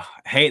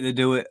 hate to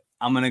do it.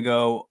 I'm going to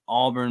go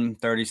Alabama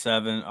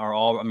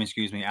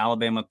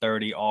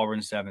 30,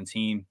 Auburn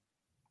 17.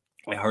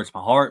 It hurts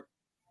my heart.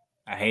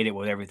 I hate it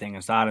with everything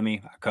inside of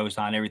me. I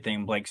co-sign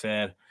everything Blake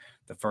said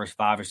the first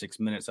 5 or 6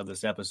 minutes of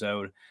this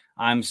episode.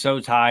 I'm so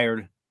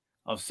tired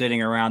of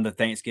sitting around the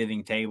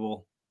Thanksgiving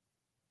table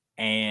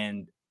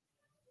and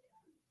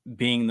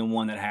being the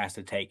one that has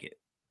to take it.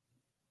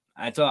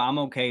 I'm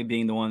okay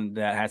being the one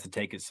that has to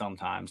take it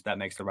sometimes. That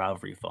makes the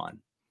rivalry fun.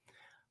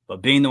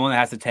 But being the one that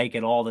has to take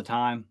it all the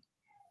time,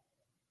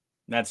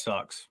 that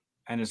sucks.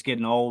 And it's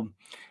getting old.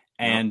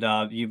 And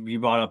you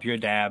brought up your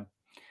dad.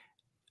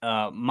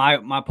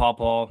 My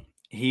pawpaw,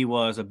 he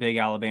was a big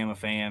Alabama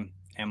fan.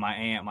 And my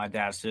aunt, my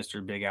dad's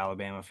sister, big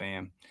Alabama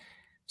fan.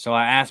 So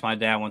I asked my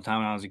dad one time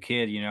when I was a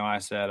kid, I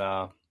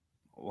said,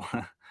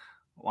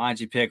 why'd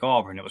you pick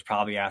Auburn? It was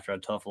probably after a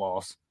tough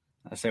loss.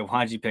 I said,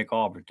 why'd you pick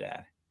Auburn,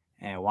 Dad?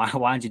 And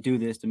why'd you do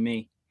this to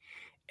me?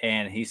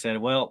 And he said,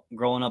 well,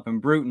 growing up in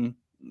Bruton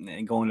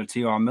and going to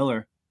T.R.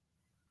 Miller,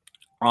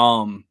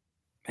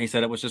 he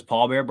said it was just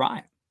Paul Bear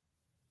Bryant.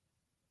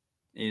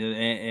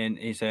 And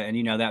he said,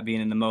 and that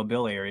being in the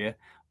Mobile area,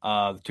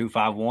 the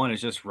 251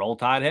 is just roll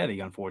tide heavy,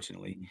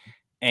 unfortunately.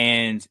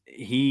 And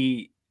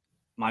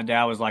my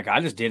dad was like,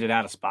 I just did it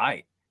out of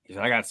spite. He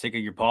said, I got sick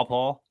of your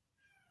pawpaw.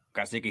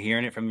 Got sick of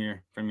hearing it from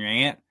your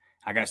aunt.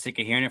 I got sick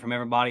of hearing it from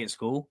everybody at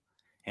school.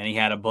 And he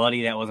had a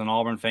buddy that was an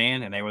Auburn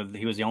fan, and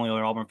he was the only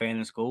other Auburn fan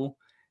in school.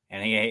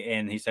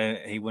 And he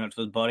said he went up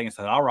to his buddy and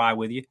said, "I'll ride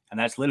with you." And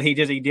that's literally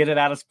he did it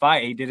out of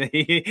spite. He did it.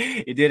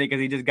 He did it because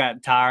he just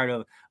got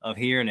tired of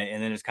hearing it,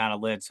 and then it's kind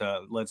of led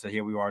to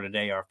here we are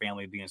today. Our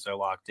family being so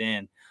locked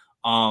in.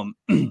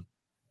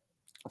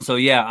 So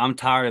yeah, I'm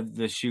tired of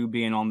the shoe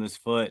being on this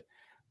foot,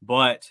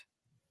 but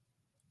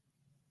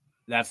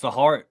that's the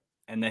heart,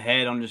 and the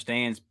head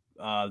understands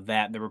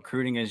that the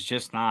recruiting is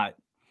just not.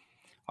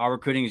 Our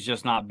recruiting has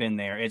just not been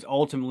there. It's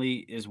ultimately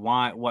is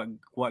why what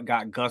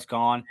got Gus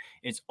gone.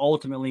 It's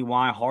ultimately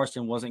why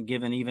Harsin wasn't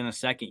given even a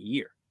second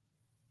year.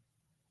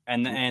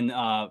 And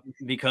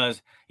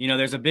because,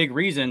 there's a big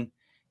reason.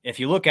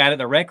 If you look at it,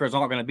 the records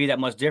aren't going to be that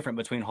much different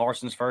between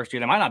Harsin's first year.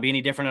 They might not be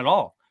any different at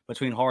all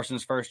between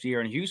Harsin's first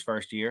year and Hugh's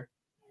first year.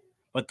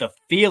 But the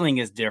feeling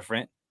is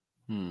different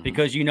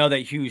because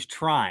that Hugh's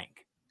trying.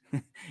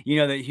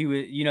 that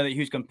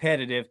Hugh's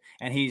competitive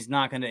and he's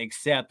not going to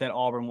accept that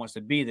Auburn wants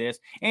to be this.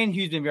 And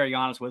Hugh's been very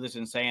honest with us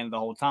and saying the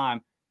whole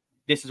time,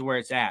 this is where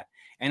it's at.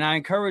 And I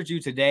encourage you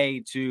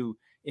today to,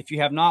 if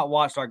you have not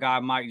watched our guy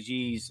Mike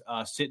G's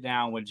sit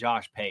down with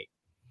Josh Pate,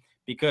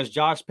 because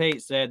Josh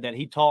Pate said that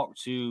he's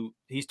talked to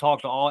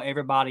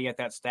everybody at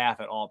that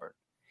staff at Auburn.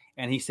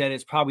 And he said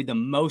it's probably the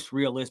most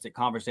realistic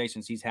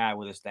conversations he's had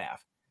with his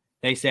staff.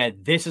 They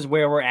said, this is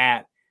where we're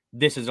at.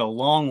 This is a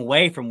long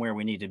way from where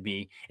we need to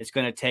be. It's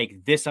going to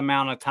take this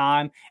amount of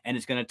time, and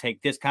it's going to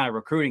take this kind of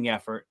recruiting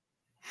effort.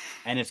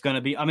 And it's going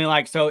to be,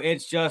 so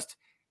it's just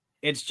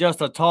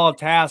a tall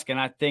task. And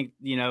I think,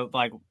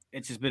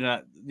 it's just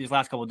been these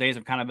last couple of days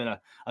have kind of been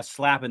a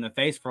slap in the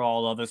face for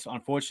all of us,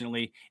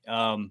 unfortunately.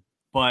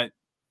 But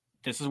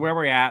this is where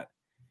we're at.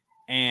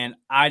 And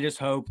I just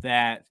hope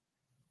that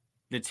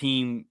the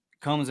team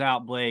comes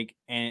out, Blake,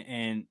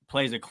 and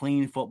plays a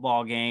clean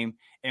football game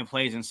and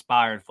plays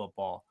inspired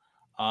football.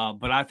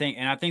 But I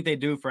think they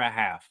do for a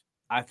half.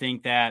 I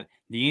think that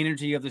the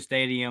energy of the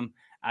stadium,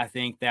 I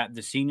think that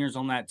the seniors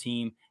on that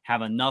team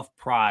have enough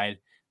pride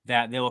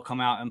that they will come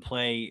out and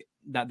play,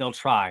 that they'll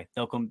try,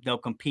 they'll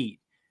compete.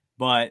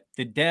 But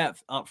the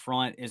depth up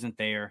front isn't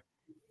there.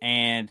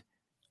 And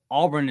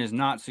Auburn is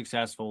not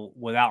successful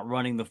without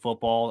running the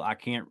football.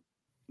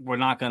 We're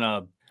not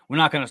gonna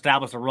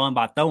establish a run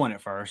by throwing it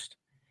first.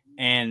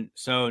 And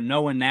so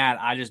knowing that,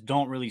 I just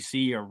don't really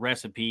see a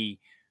recipe.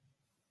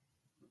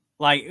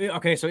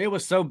 So it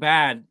was so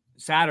bad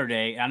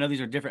Saturday. I know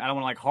these are different. I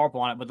don't want to harp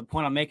on it, but the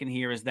point I'm making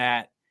here is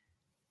that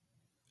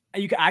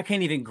I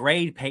can't even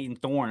grade Peyton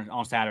Thorne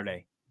on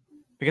Saturday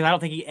because I don't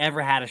think he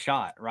ever had a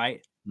shot,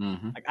 right?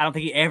 Mm-hmm. I don't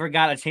think he ever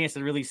got a chance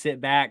to really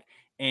sit back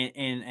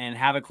and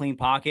have a clean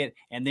pocket.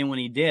 And then when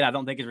he did, I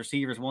don't think his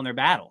receivers won their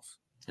battles.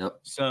 Yep.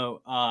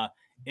 So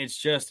it's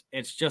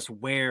just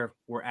where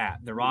we're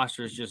at. The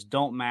rosters just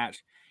don't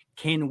match.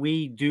 Can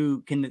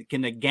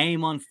the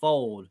game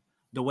unfold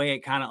the way it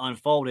kind of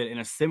unfolded in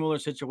a similar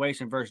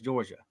situation versus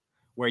Georgia,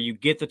 where you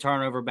get the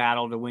turnover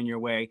battle to win your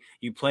way,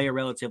 you play a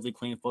relatively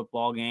clean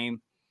football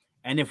game?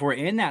 And if we're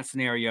in that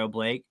scenario,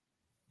 Blake,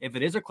 if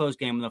it is a close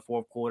game in the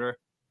fourth quarter,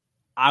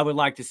 I would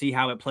like to see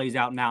how it plays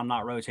out now,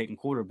 not rotating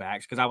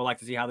quarterbacks, because I would like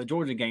to see how the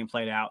Georgia game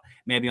played out,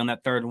 maybe on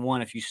that 3rd and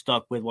 1 if you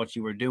stuck with what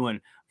you were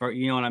doing.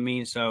 You know what I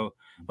mean? So,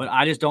 but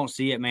I just don't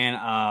see it, man.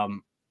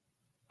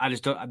 I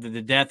just don't –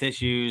 the depth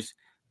issues,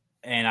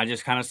 and I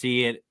just kind of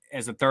see it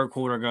as the 3rd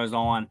quarter goes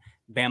on,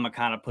 Bama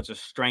kind of puts a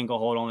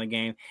stranglehold on the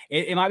game.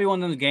 It might be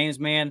one of those games,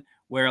 man,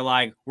 where,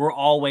 we're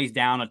always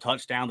down a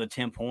touchdown to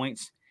 10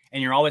 points,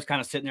 and you're always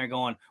kind of sitting there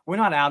going, we're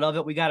not out of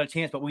it. We got a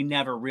chance, but we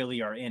never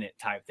really are in it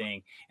type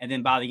thing. And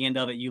then by the end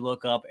of it, you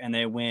look up and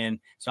they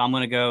win. So I'm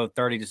going to go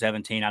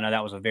 30-17. I know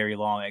that was a very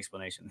long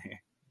explanation here.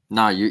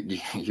 No,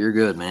 you're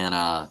good,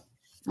 man.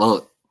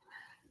 Look,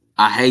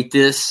 I hate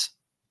this.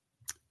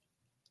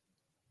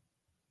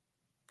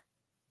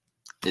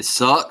 It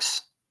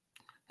sucks.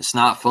 It's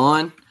not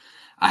fun.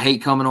 I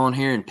hate coming on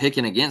here and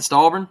picking against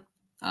Auburn,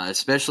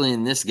 especially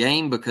in this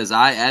game, because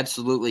I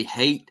absolutely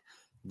hate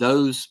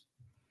those.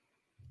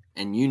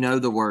 And you know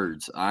the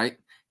words, all right?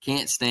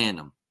 Can't stand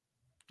them.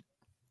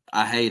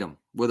 I hate them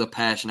with a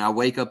passion. I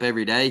wake up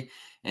every day,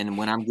 and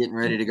when I'm getting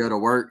ready to go to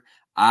work,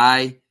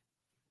 I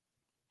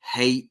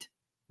hate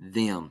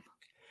them,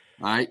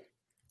 all right?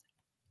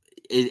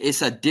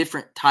 It's a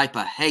different type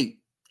of hate.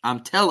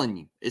 I'm telling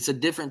you, it's a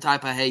different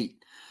type of hate.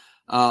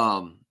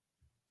 But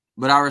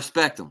I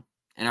respect them,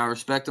 and I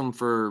respect them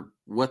for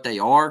what they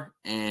are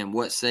and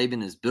what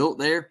Saban has built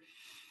there.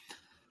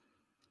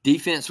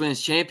 Defense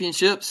wins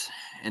championships,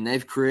 and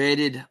they've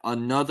created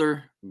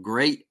another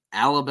great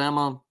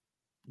Alabama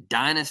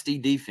dynasty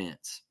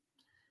defense.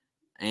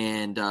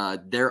 And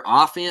their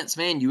offense,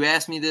 man, you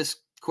asked me this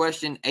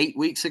question 8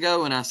 weeks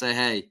ago, and I say,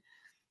 hey,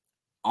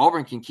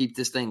 Auburn can keep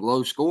this thing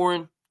low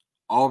scoring.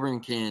 Auburn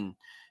can,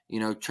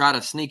 try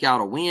to sneak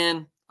out a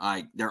win.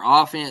 Their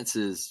offense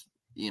is,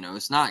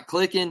 it's not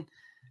clicking.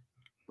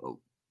 But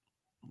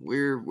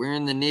we're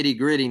in the nitty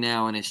gritty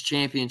now, and it's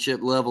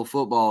championship level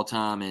football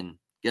time. And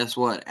guess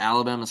what?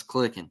 Alabama's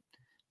clicking.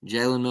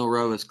 Jalen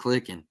Milroe is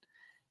clicking.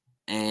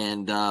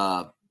 And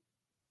I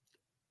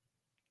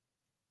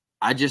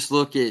just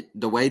look at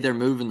the way they're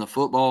moving the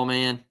football,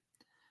 man.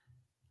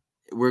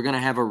 We're going to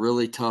have a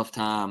really tough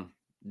time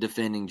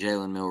defending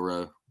Jalen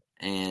Milroe.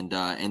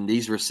 And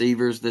these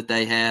receivers that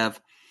they have,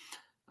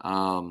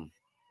 our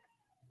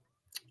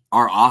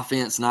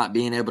offense not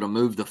being able to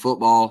move the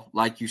football,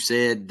 like you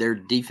said, their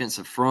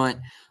defensive front,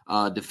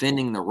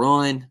 defending the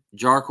run.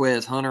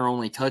 Jarquez Hunter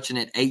only touching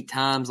it 8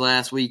 times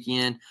last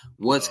weekend.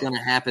 What's going to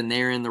happen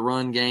there in the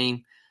run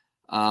game?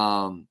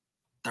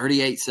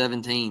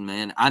 38-17,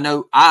 man. I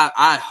know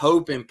I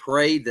hope and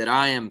pray that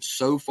I am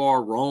so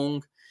far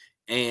wrong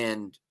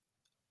and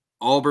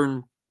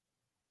Auburn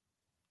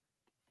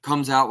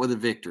comes out with a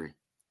victory.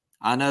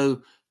 I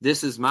know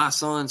this is my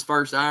son's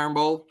first Iron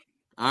Bowl.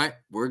 All right,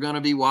 we're going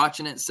to be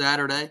watching it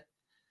Saturday.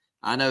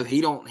 I know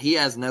he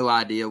has no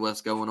idea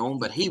what's going on,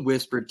 but he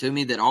whispered to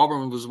me that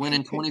Auburn was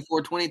winning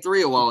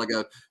 24-23 a while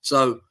ago.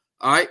 So,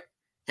 all right.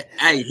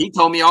 Hey, he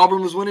told me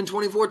Auburn was winning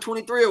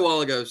 24-23 a while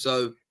ago.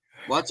 So,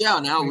 watch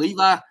out now.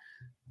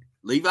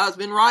 Levi's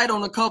been right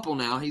on a couple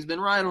now. He's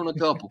been right on a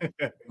couple.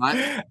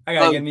 Right? I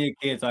got to get me a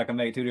kid so I can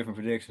make 2 different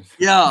predictions.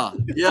 Yeah.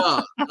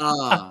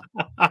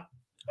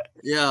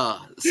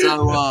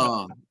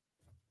 So,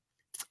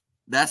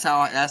 That's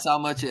how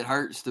much it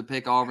hurts to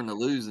pick Auburn to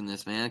lose in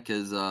this, man.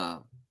 Because,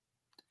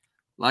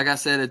 like I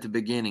said at the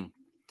beginning,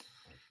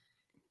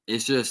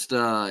 it's just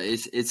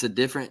it's a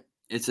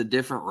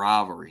different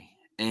rivalry,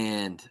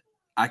 and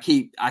I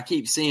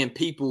keep seeing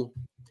people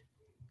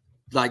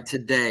like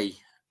today.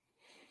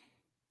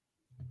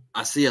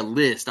 I see a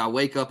list. I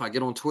wake up, I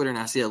get on Twitter, and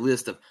I see a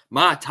list of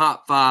my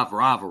top 5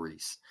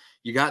 rivalries.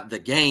 You got the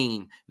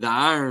Game, the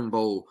Iron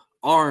Bowl,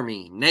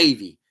 Army,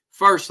 Navy.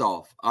 First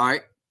off, all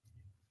right,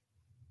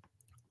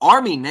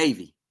 Army,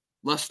 Navy.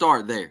 Let's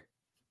start there.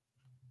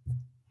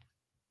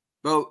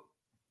 Bro,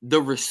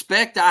 the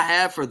respect I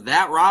have for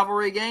that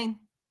rivalry game,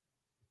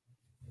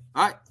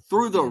 all right,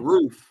 through the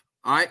roof,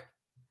 all right,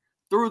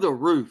 through the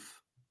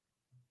roof.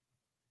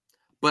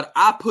 But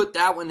I put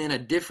that one in a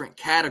different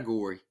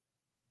category,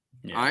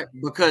 all right,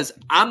 because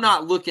I'm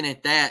not looking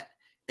at that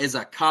as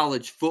a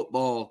college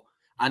football.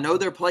 I know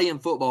they're playing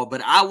football,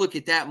 but I look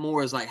at that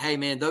more as like, hey,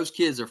 man, those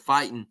kids are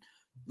fighting.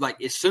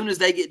 Like, as soon as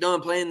they get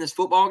done playing this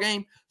football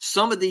game,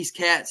 some of these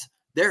cats,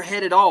 they're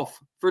headed off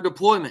for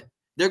deployment.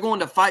 They're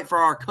going to fight for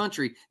our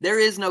country. There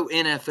is no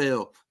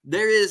NFL.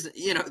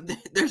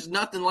 There's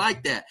nothing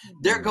like that.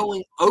 They're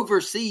going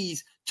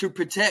overseas to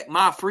protect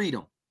my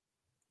freedom.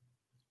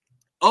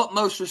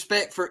 Utmost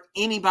respect for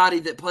anybody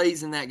that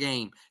plays in that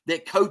game,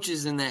 that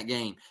coaches in that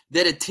game,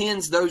 that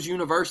attends those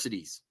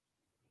universities.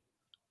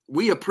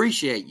 We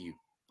appreciate you,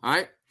 all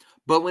right?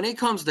 But when it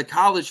comes to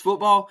college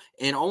football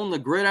and on the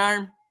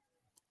gridiron,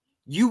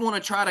 you want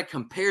to try to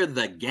compare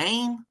the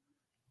game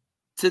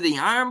to the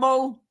Iron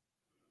Bowl?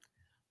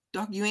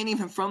 Doug, you ain't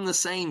even from the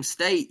same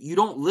state. You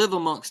don't live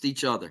amongst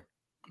each other.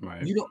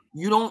 Right.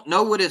 You don't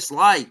know what it's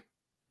like.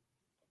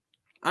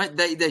 Right?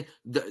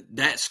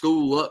 That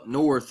school up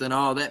north and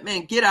all that.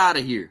 Man, get out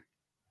of here.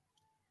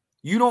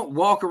 You don't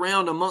walk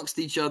around amongst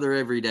each other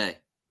every day.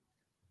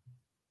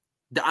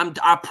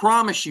 I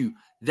promise you,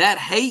 that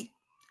hate,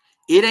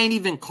 it ain't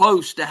even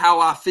close to how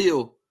I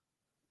feel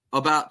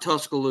about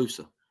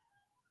Tuscaloosa.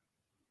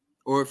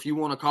 Or if you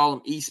want to call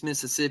them East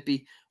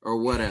Mississippi or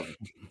whatever.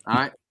 All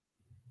right?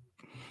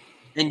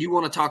 And you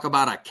want to talk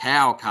about a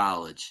cow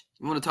college.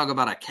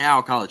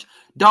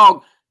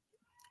 Dog,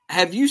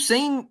 have you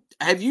seen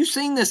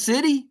the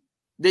city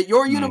that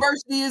your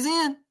university is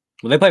in?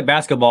 Well, they play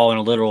basketball in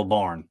a literal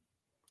barn.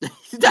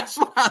 That's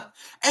why.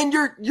 And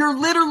you're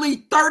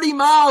literally 30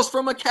 miles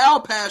from a cow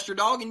pasture,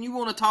 dog, and you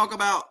want to talk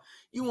about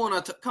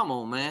come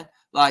on, man.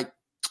 Like,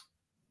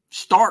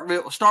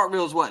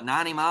 Starkville's what,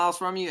 90 miles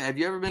from you? Have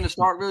you ever been to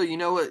Starkville? You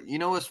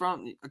know what's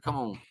from?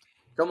 Come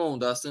on,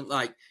 Dustin.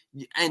 Like,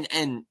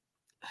 and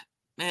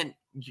man,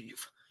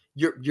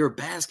 your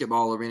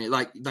basketball arena,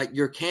 like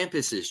your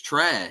campus is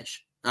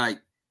trash. Like,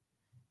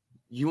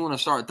 you want to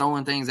start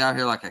throwing things out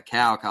here like a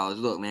cow college.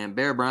 Look, man,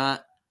 Bear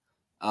Bryant.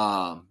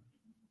 I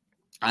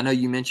know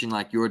you mentioned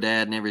like your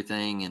dad and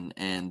everything,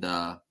 and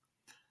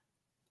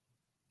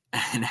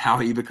how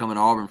he become an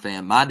Auburn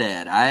fan.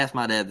 I asked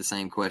my dad the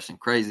same question.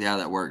 Crazy how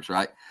that works,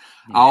 right?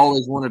 Yeah. I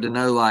always wanted to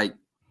know, like,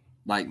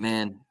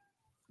 man,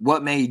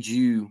 what made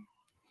you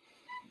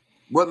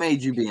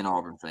be an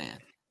Auburn fan?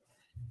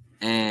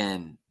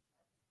 And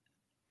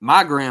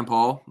my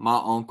grandpa,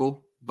 my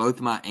uncle,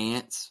 both my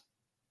aunts,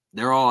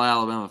 they're all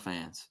Alabama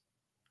fans.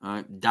 All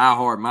right, die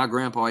hard. My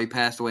grandpa, he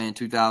passed away in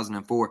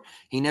 2004.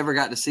 He never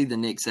got to see the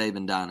Nick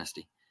Saban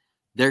dynasty.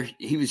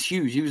 He was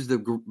huge. He was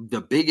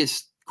the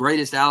biggest,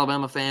 greatest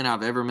Alabama fan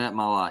I've ever met in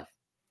my life.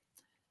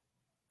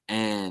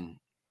 And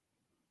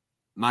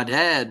my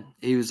dad,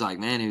 he was like,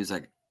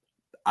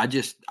 I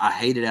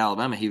hated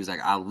Alabama. He was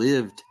like, I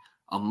lived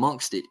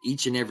amongst it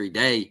each and every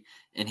day.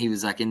 And he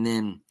was like, and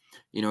then,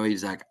 he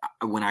was like,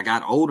 when I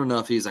got old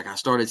enough, he was like, I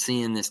started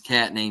seeing this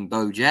cat named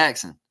Bo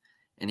Jackson.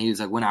 And he was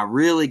like, when I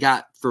really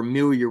got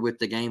familiar with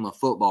the game of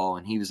football,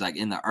 and he was like,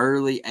 in the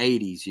early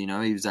 80s, he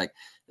was like,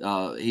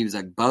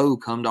 Bo,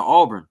 come to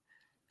Auburn.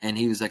 And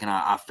he was like, and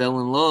I fell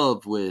in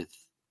love with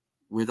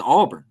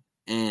Auburn.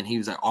 And he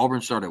was like, Auburn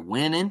started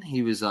winning.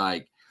 He was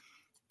like,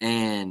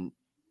 and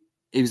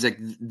it was like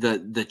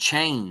the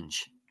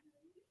change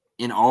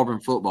in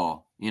Auburn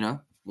football,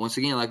 once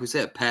again, like we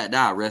said, Pat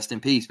Dye, rest in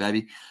peace,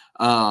 baby.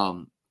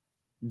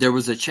 There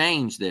was a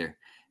change there,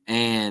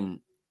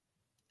 and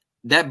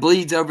that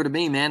bleeds over to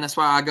me, man. That's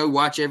why I go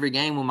watch every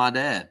game with my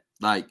dad.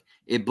 Like,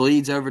 it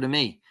bleeds over to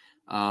me.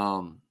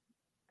 And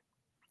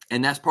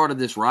that's part of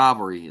this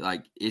rivalry.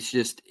 Like,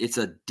 it's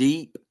a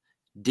deep,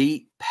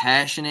 deep,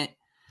 passionate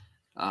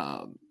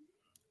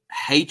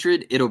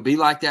hatred. It'll be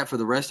like that for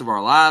the rest of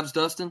our lives,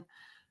 Dustin.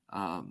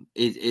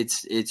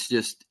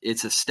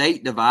 It's a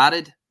state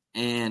divided.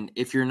 And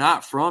if you're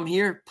not from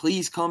here,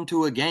 please come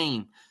to a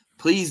game.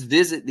 Please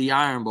visit the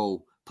Iron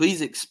Bowl.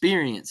 Please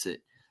experience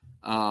it.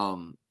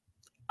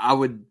 I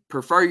would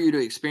prefer you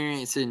to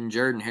experience it in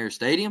Jordan-Hare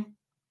Stadium.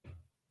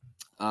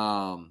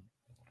 But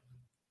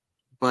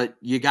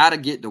you got to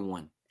get to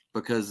one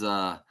because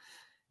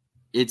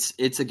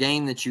it's a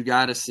game that you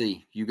got to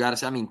see. You got to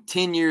see. I mean,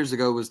 10 years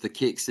ago was the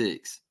kick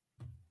six.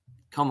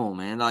 Come on,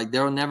 man. Like,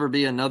 there will never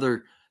be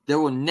another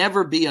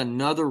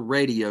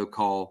radio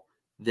call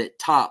that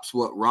tops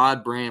what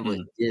Rod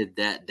Bramblett did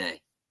that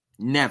day.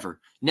 Never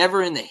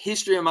in the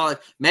history of my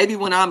life. Maybe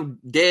when I'm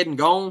dead and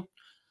gone,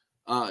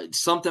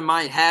 something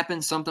might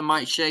happen, something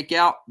might shake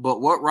out.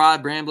 But what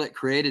Rod Bramblett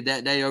created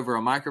that day over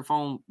a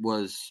microphone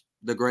was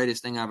the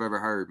greatest thing I've ever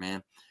heard,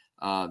 man.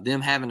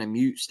 Them having to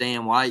mute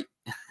Stan White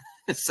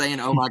saying,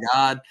 "Oh my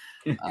God."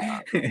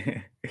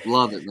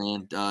 Love it,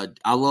 man.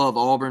 I love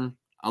Auburn.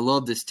 I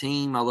love this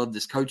team. I love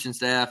this coaching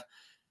staff.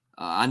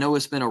 I know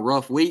it's been a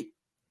rough week,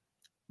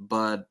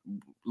 but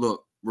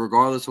look,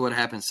 regardless of what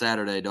happens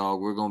Saturday,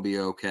 dog, we're going to be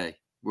okay.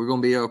 We're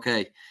going to be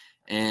okay.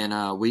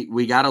 And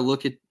we got to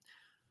look at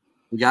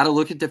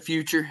the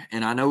future.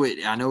 And I know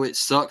it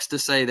sucks to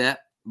say that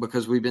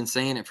because we've been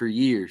saying it for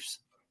years,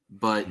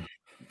 but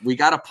we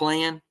got a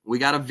plan, we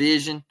got a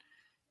vision,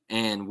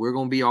 and we're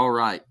going to be all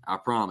right. I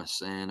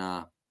promise.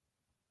 And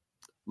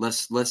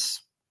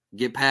let's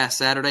get past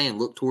Saturday and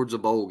look towards a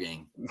bowl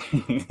game.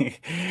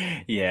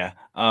 Yeah.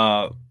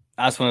 I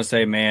just want to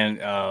say, man,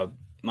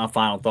 my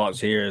final thoughts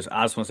here is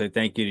I just want to say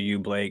thank you to you,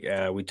 Blake.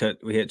 We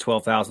hit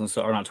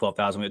 12,000, or not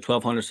 12,000, we hit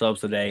 1,200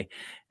 subs today.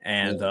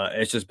 And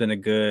it's just been a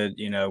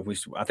good,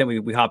 I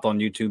think we hopped on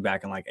YouTube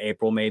back in like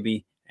April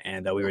maybe.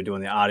 And we were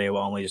doing the audio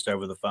only just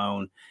over the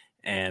phone.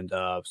 And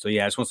so,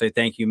 yeah, I just want to say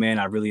thank you, man.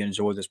 I really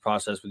enjoyed this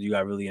process with you.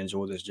 I really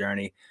enjoyed this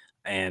journey.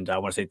 And I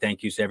want to say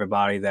thank you to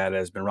everybody that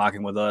has been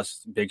rocking with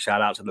us. Big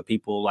shout out to the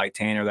people like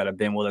Tanner that have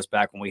been with us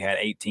back when we had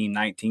 18,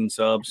 19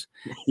 subs.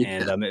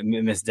 And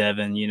Miss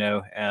Devin,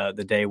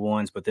 the day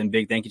ones. But then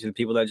big thank you to the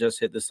people that just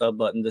hit the sub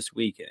button this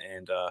week.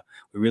 And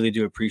we really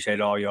do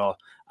appreciate all y'all.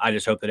 I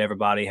just hope that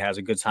everybody has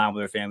a good time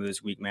with their family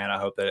this week, man. I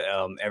hope that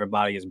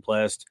everybody is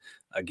blessed.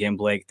 Again,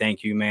 Blake,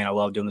 thank you, man. I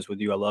love doing this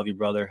with you. I love you,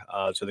 brother.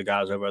 To the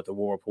guys over at the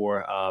War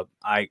Report,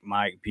 Ike,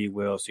 Mike, P.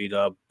 Will,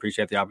 C-Dub,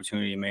 appreciate the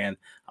opportunity, man.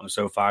 I'm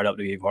so fired up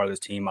to be a part of this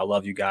team. I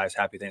love you guys.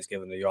 Happy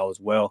Thanksgiving to y'all as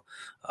well.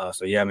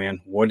 So, yeah, man,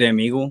 War Damn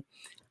Eagle.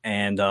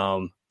 And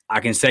I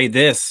can say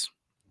this.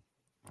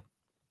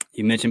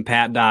 You mentioned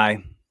Pat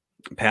Dye.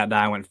 Pat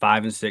Dye went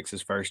 5-6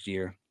 his first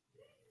year.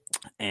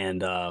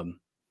 And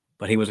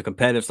but he was a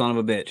competitive son of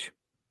a bitch.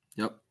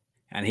 Yep.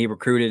 And he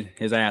recruited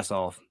his ass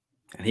off.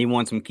 And he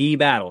won some key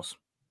battles.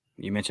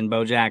 You mentioned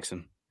Bo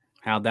Jackson.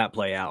 How'd that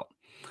play out?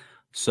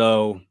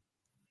 So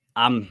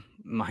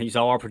you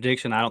saw our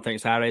prediction. I don't think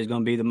Saturday is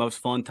going to be the most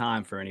fun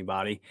time for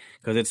anybody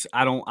because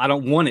I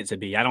don't want it to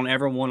be. I don't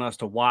ever want us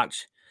to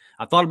watch.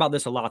 I thought about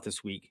this a lot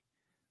this week.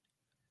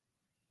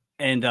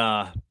 And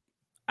I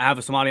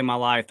have somebody in my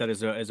life that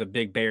is a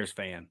big Bears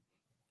fan.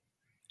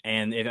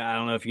 And I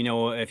don't know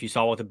if you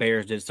saw what the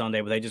Bears did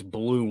Sunday, but they just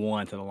blew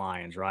one to the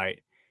Lions,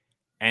 right?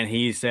 And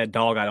he said,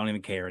 "Dog, I don't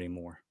even care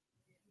anymore."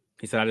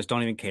 He said, "I just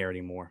don't even care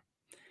anymore."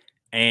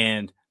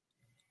 And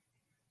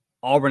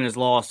Auburn has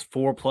lost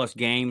 4+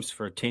 games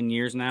for 10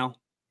 years now.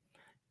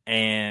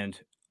 And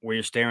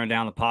we're staring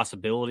down the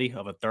possibility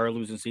of a third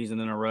losing season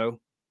in a row.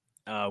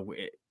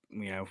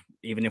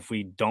 Even if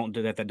we don't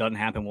do that, that doesn't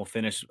happen, we'll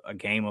finish a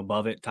game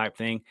above it type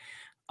thing.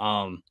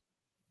 So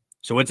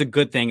it's a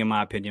good thing, in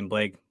my opinion,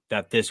 Blake,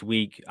 that this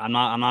week, I'm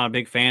not a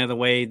big fan of the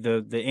way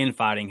the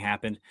infighting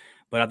happened,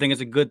 but I think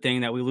it's a good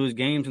thing that we lose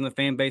games and the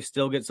fan base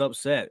still gets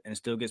upset and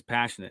still gets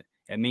passionate.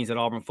 It means that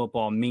Auburn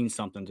football means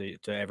something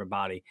to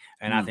everybody.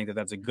 And I think that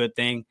that's a good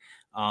thing.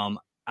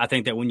 I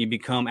think that when you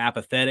become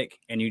apathetic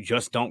and you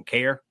just don't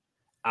care,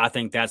 I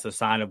think that's a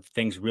sign of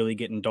things really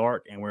getting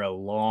dark, and we're a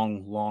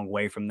long, long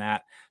way from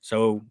that.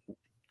 So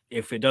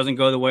if it doesn't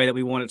go the way that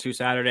we want it to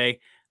Saturday,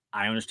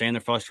 I understand the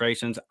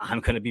frustrations. I'm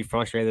going to be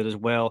frustrated as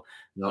well.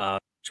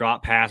 Yep.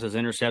 Drop passes,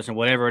 interception,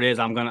 whatever it is,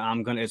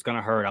 it's going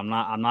to hurt.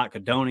 I'm not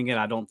condoning it.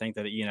 I don't think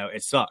that,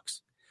 it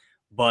sucks.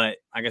 But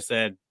like I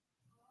said,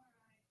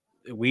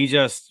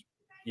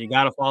 you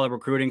got to follow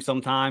recruiting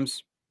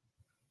sometimes.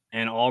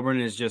 And Auburn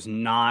is just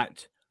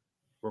not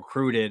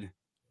recruited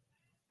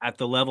at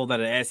the level that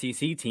an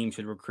SEC team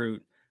should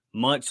recruit,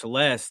 much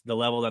less the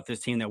level that this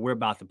team that we're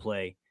about to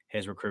play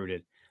has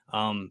recruited.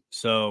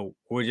 So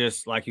we're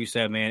just, like you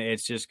said, man,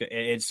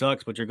 it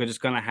sucks, but you're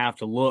just going to have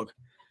to look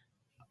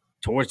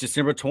towards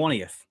December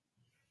 20th.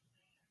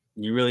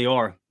 You really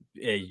are.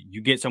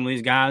 You get some of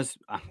these guys.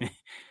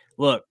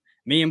 Look,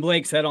 me and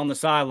Blake sat on the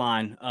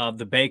sideline of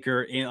the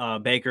Baker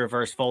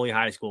versus Foley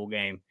High School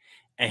game.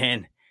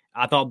 And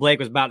I thought Blake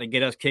was about to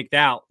get us kicked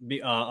out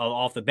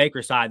off the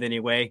Baker side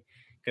anyway,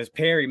 because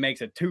Perry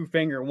makes a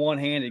 2-finger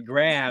one-handed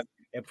grab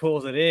and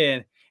pulls it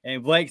in.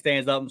 And Blake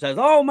stands up and says,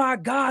 "Oh, my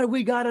God,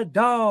 we got a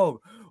dog.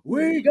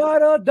 We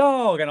got a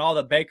dog." And all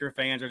the Baker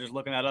fans are just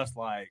looking at us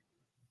like,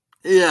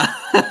 yeah.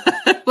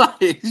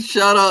 Like,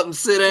 shut up and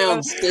sit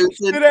down, stupid.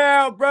 Sit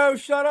down, bro.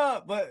 Shut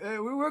up. But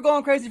we're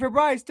going crazy for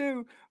Bryce,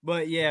 too.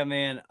 But, yeah,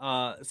 man.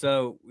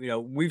 So,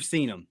 we've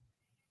seen them.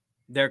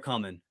 They're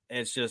coming.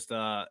 It's just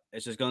going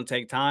to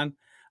take time.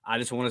 I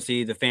just want to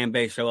see the fan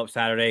base show up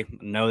Saturday. I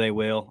know they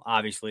will,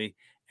 obviously.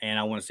 And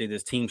I want to see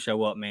this team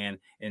show up, man,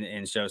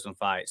 and show some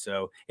fight.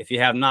 So if you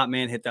have not,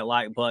 man, hit that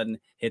like button,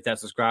 hit that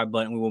subscribe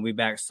button. We will be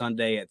back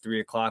Sunday at 3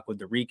 o'clock with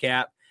the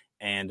recap.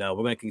 And we're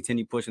going to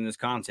continue pushing this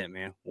content,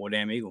 man. War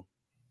Damn Eagle.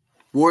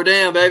 War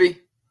Damn, baby.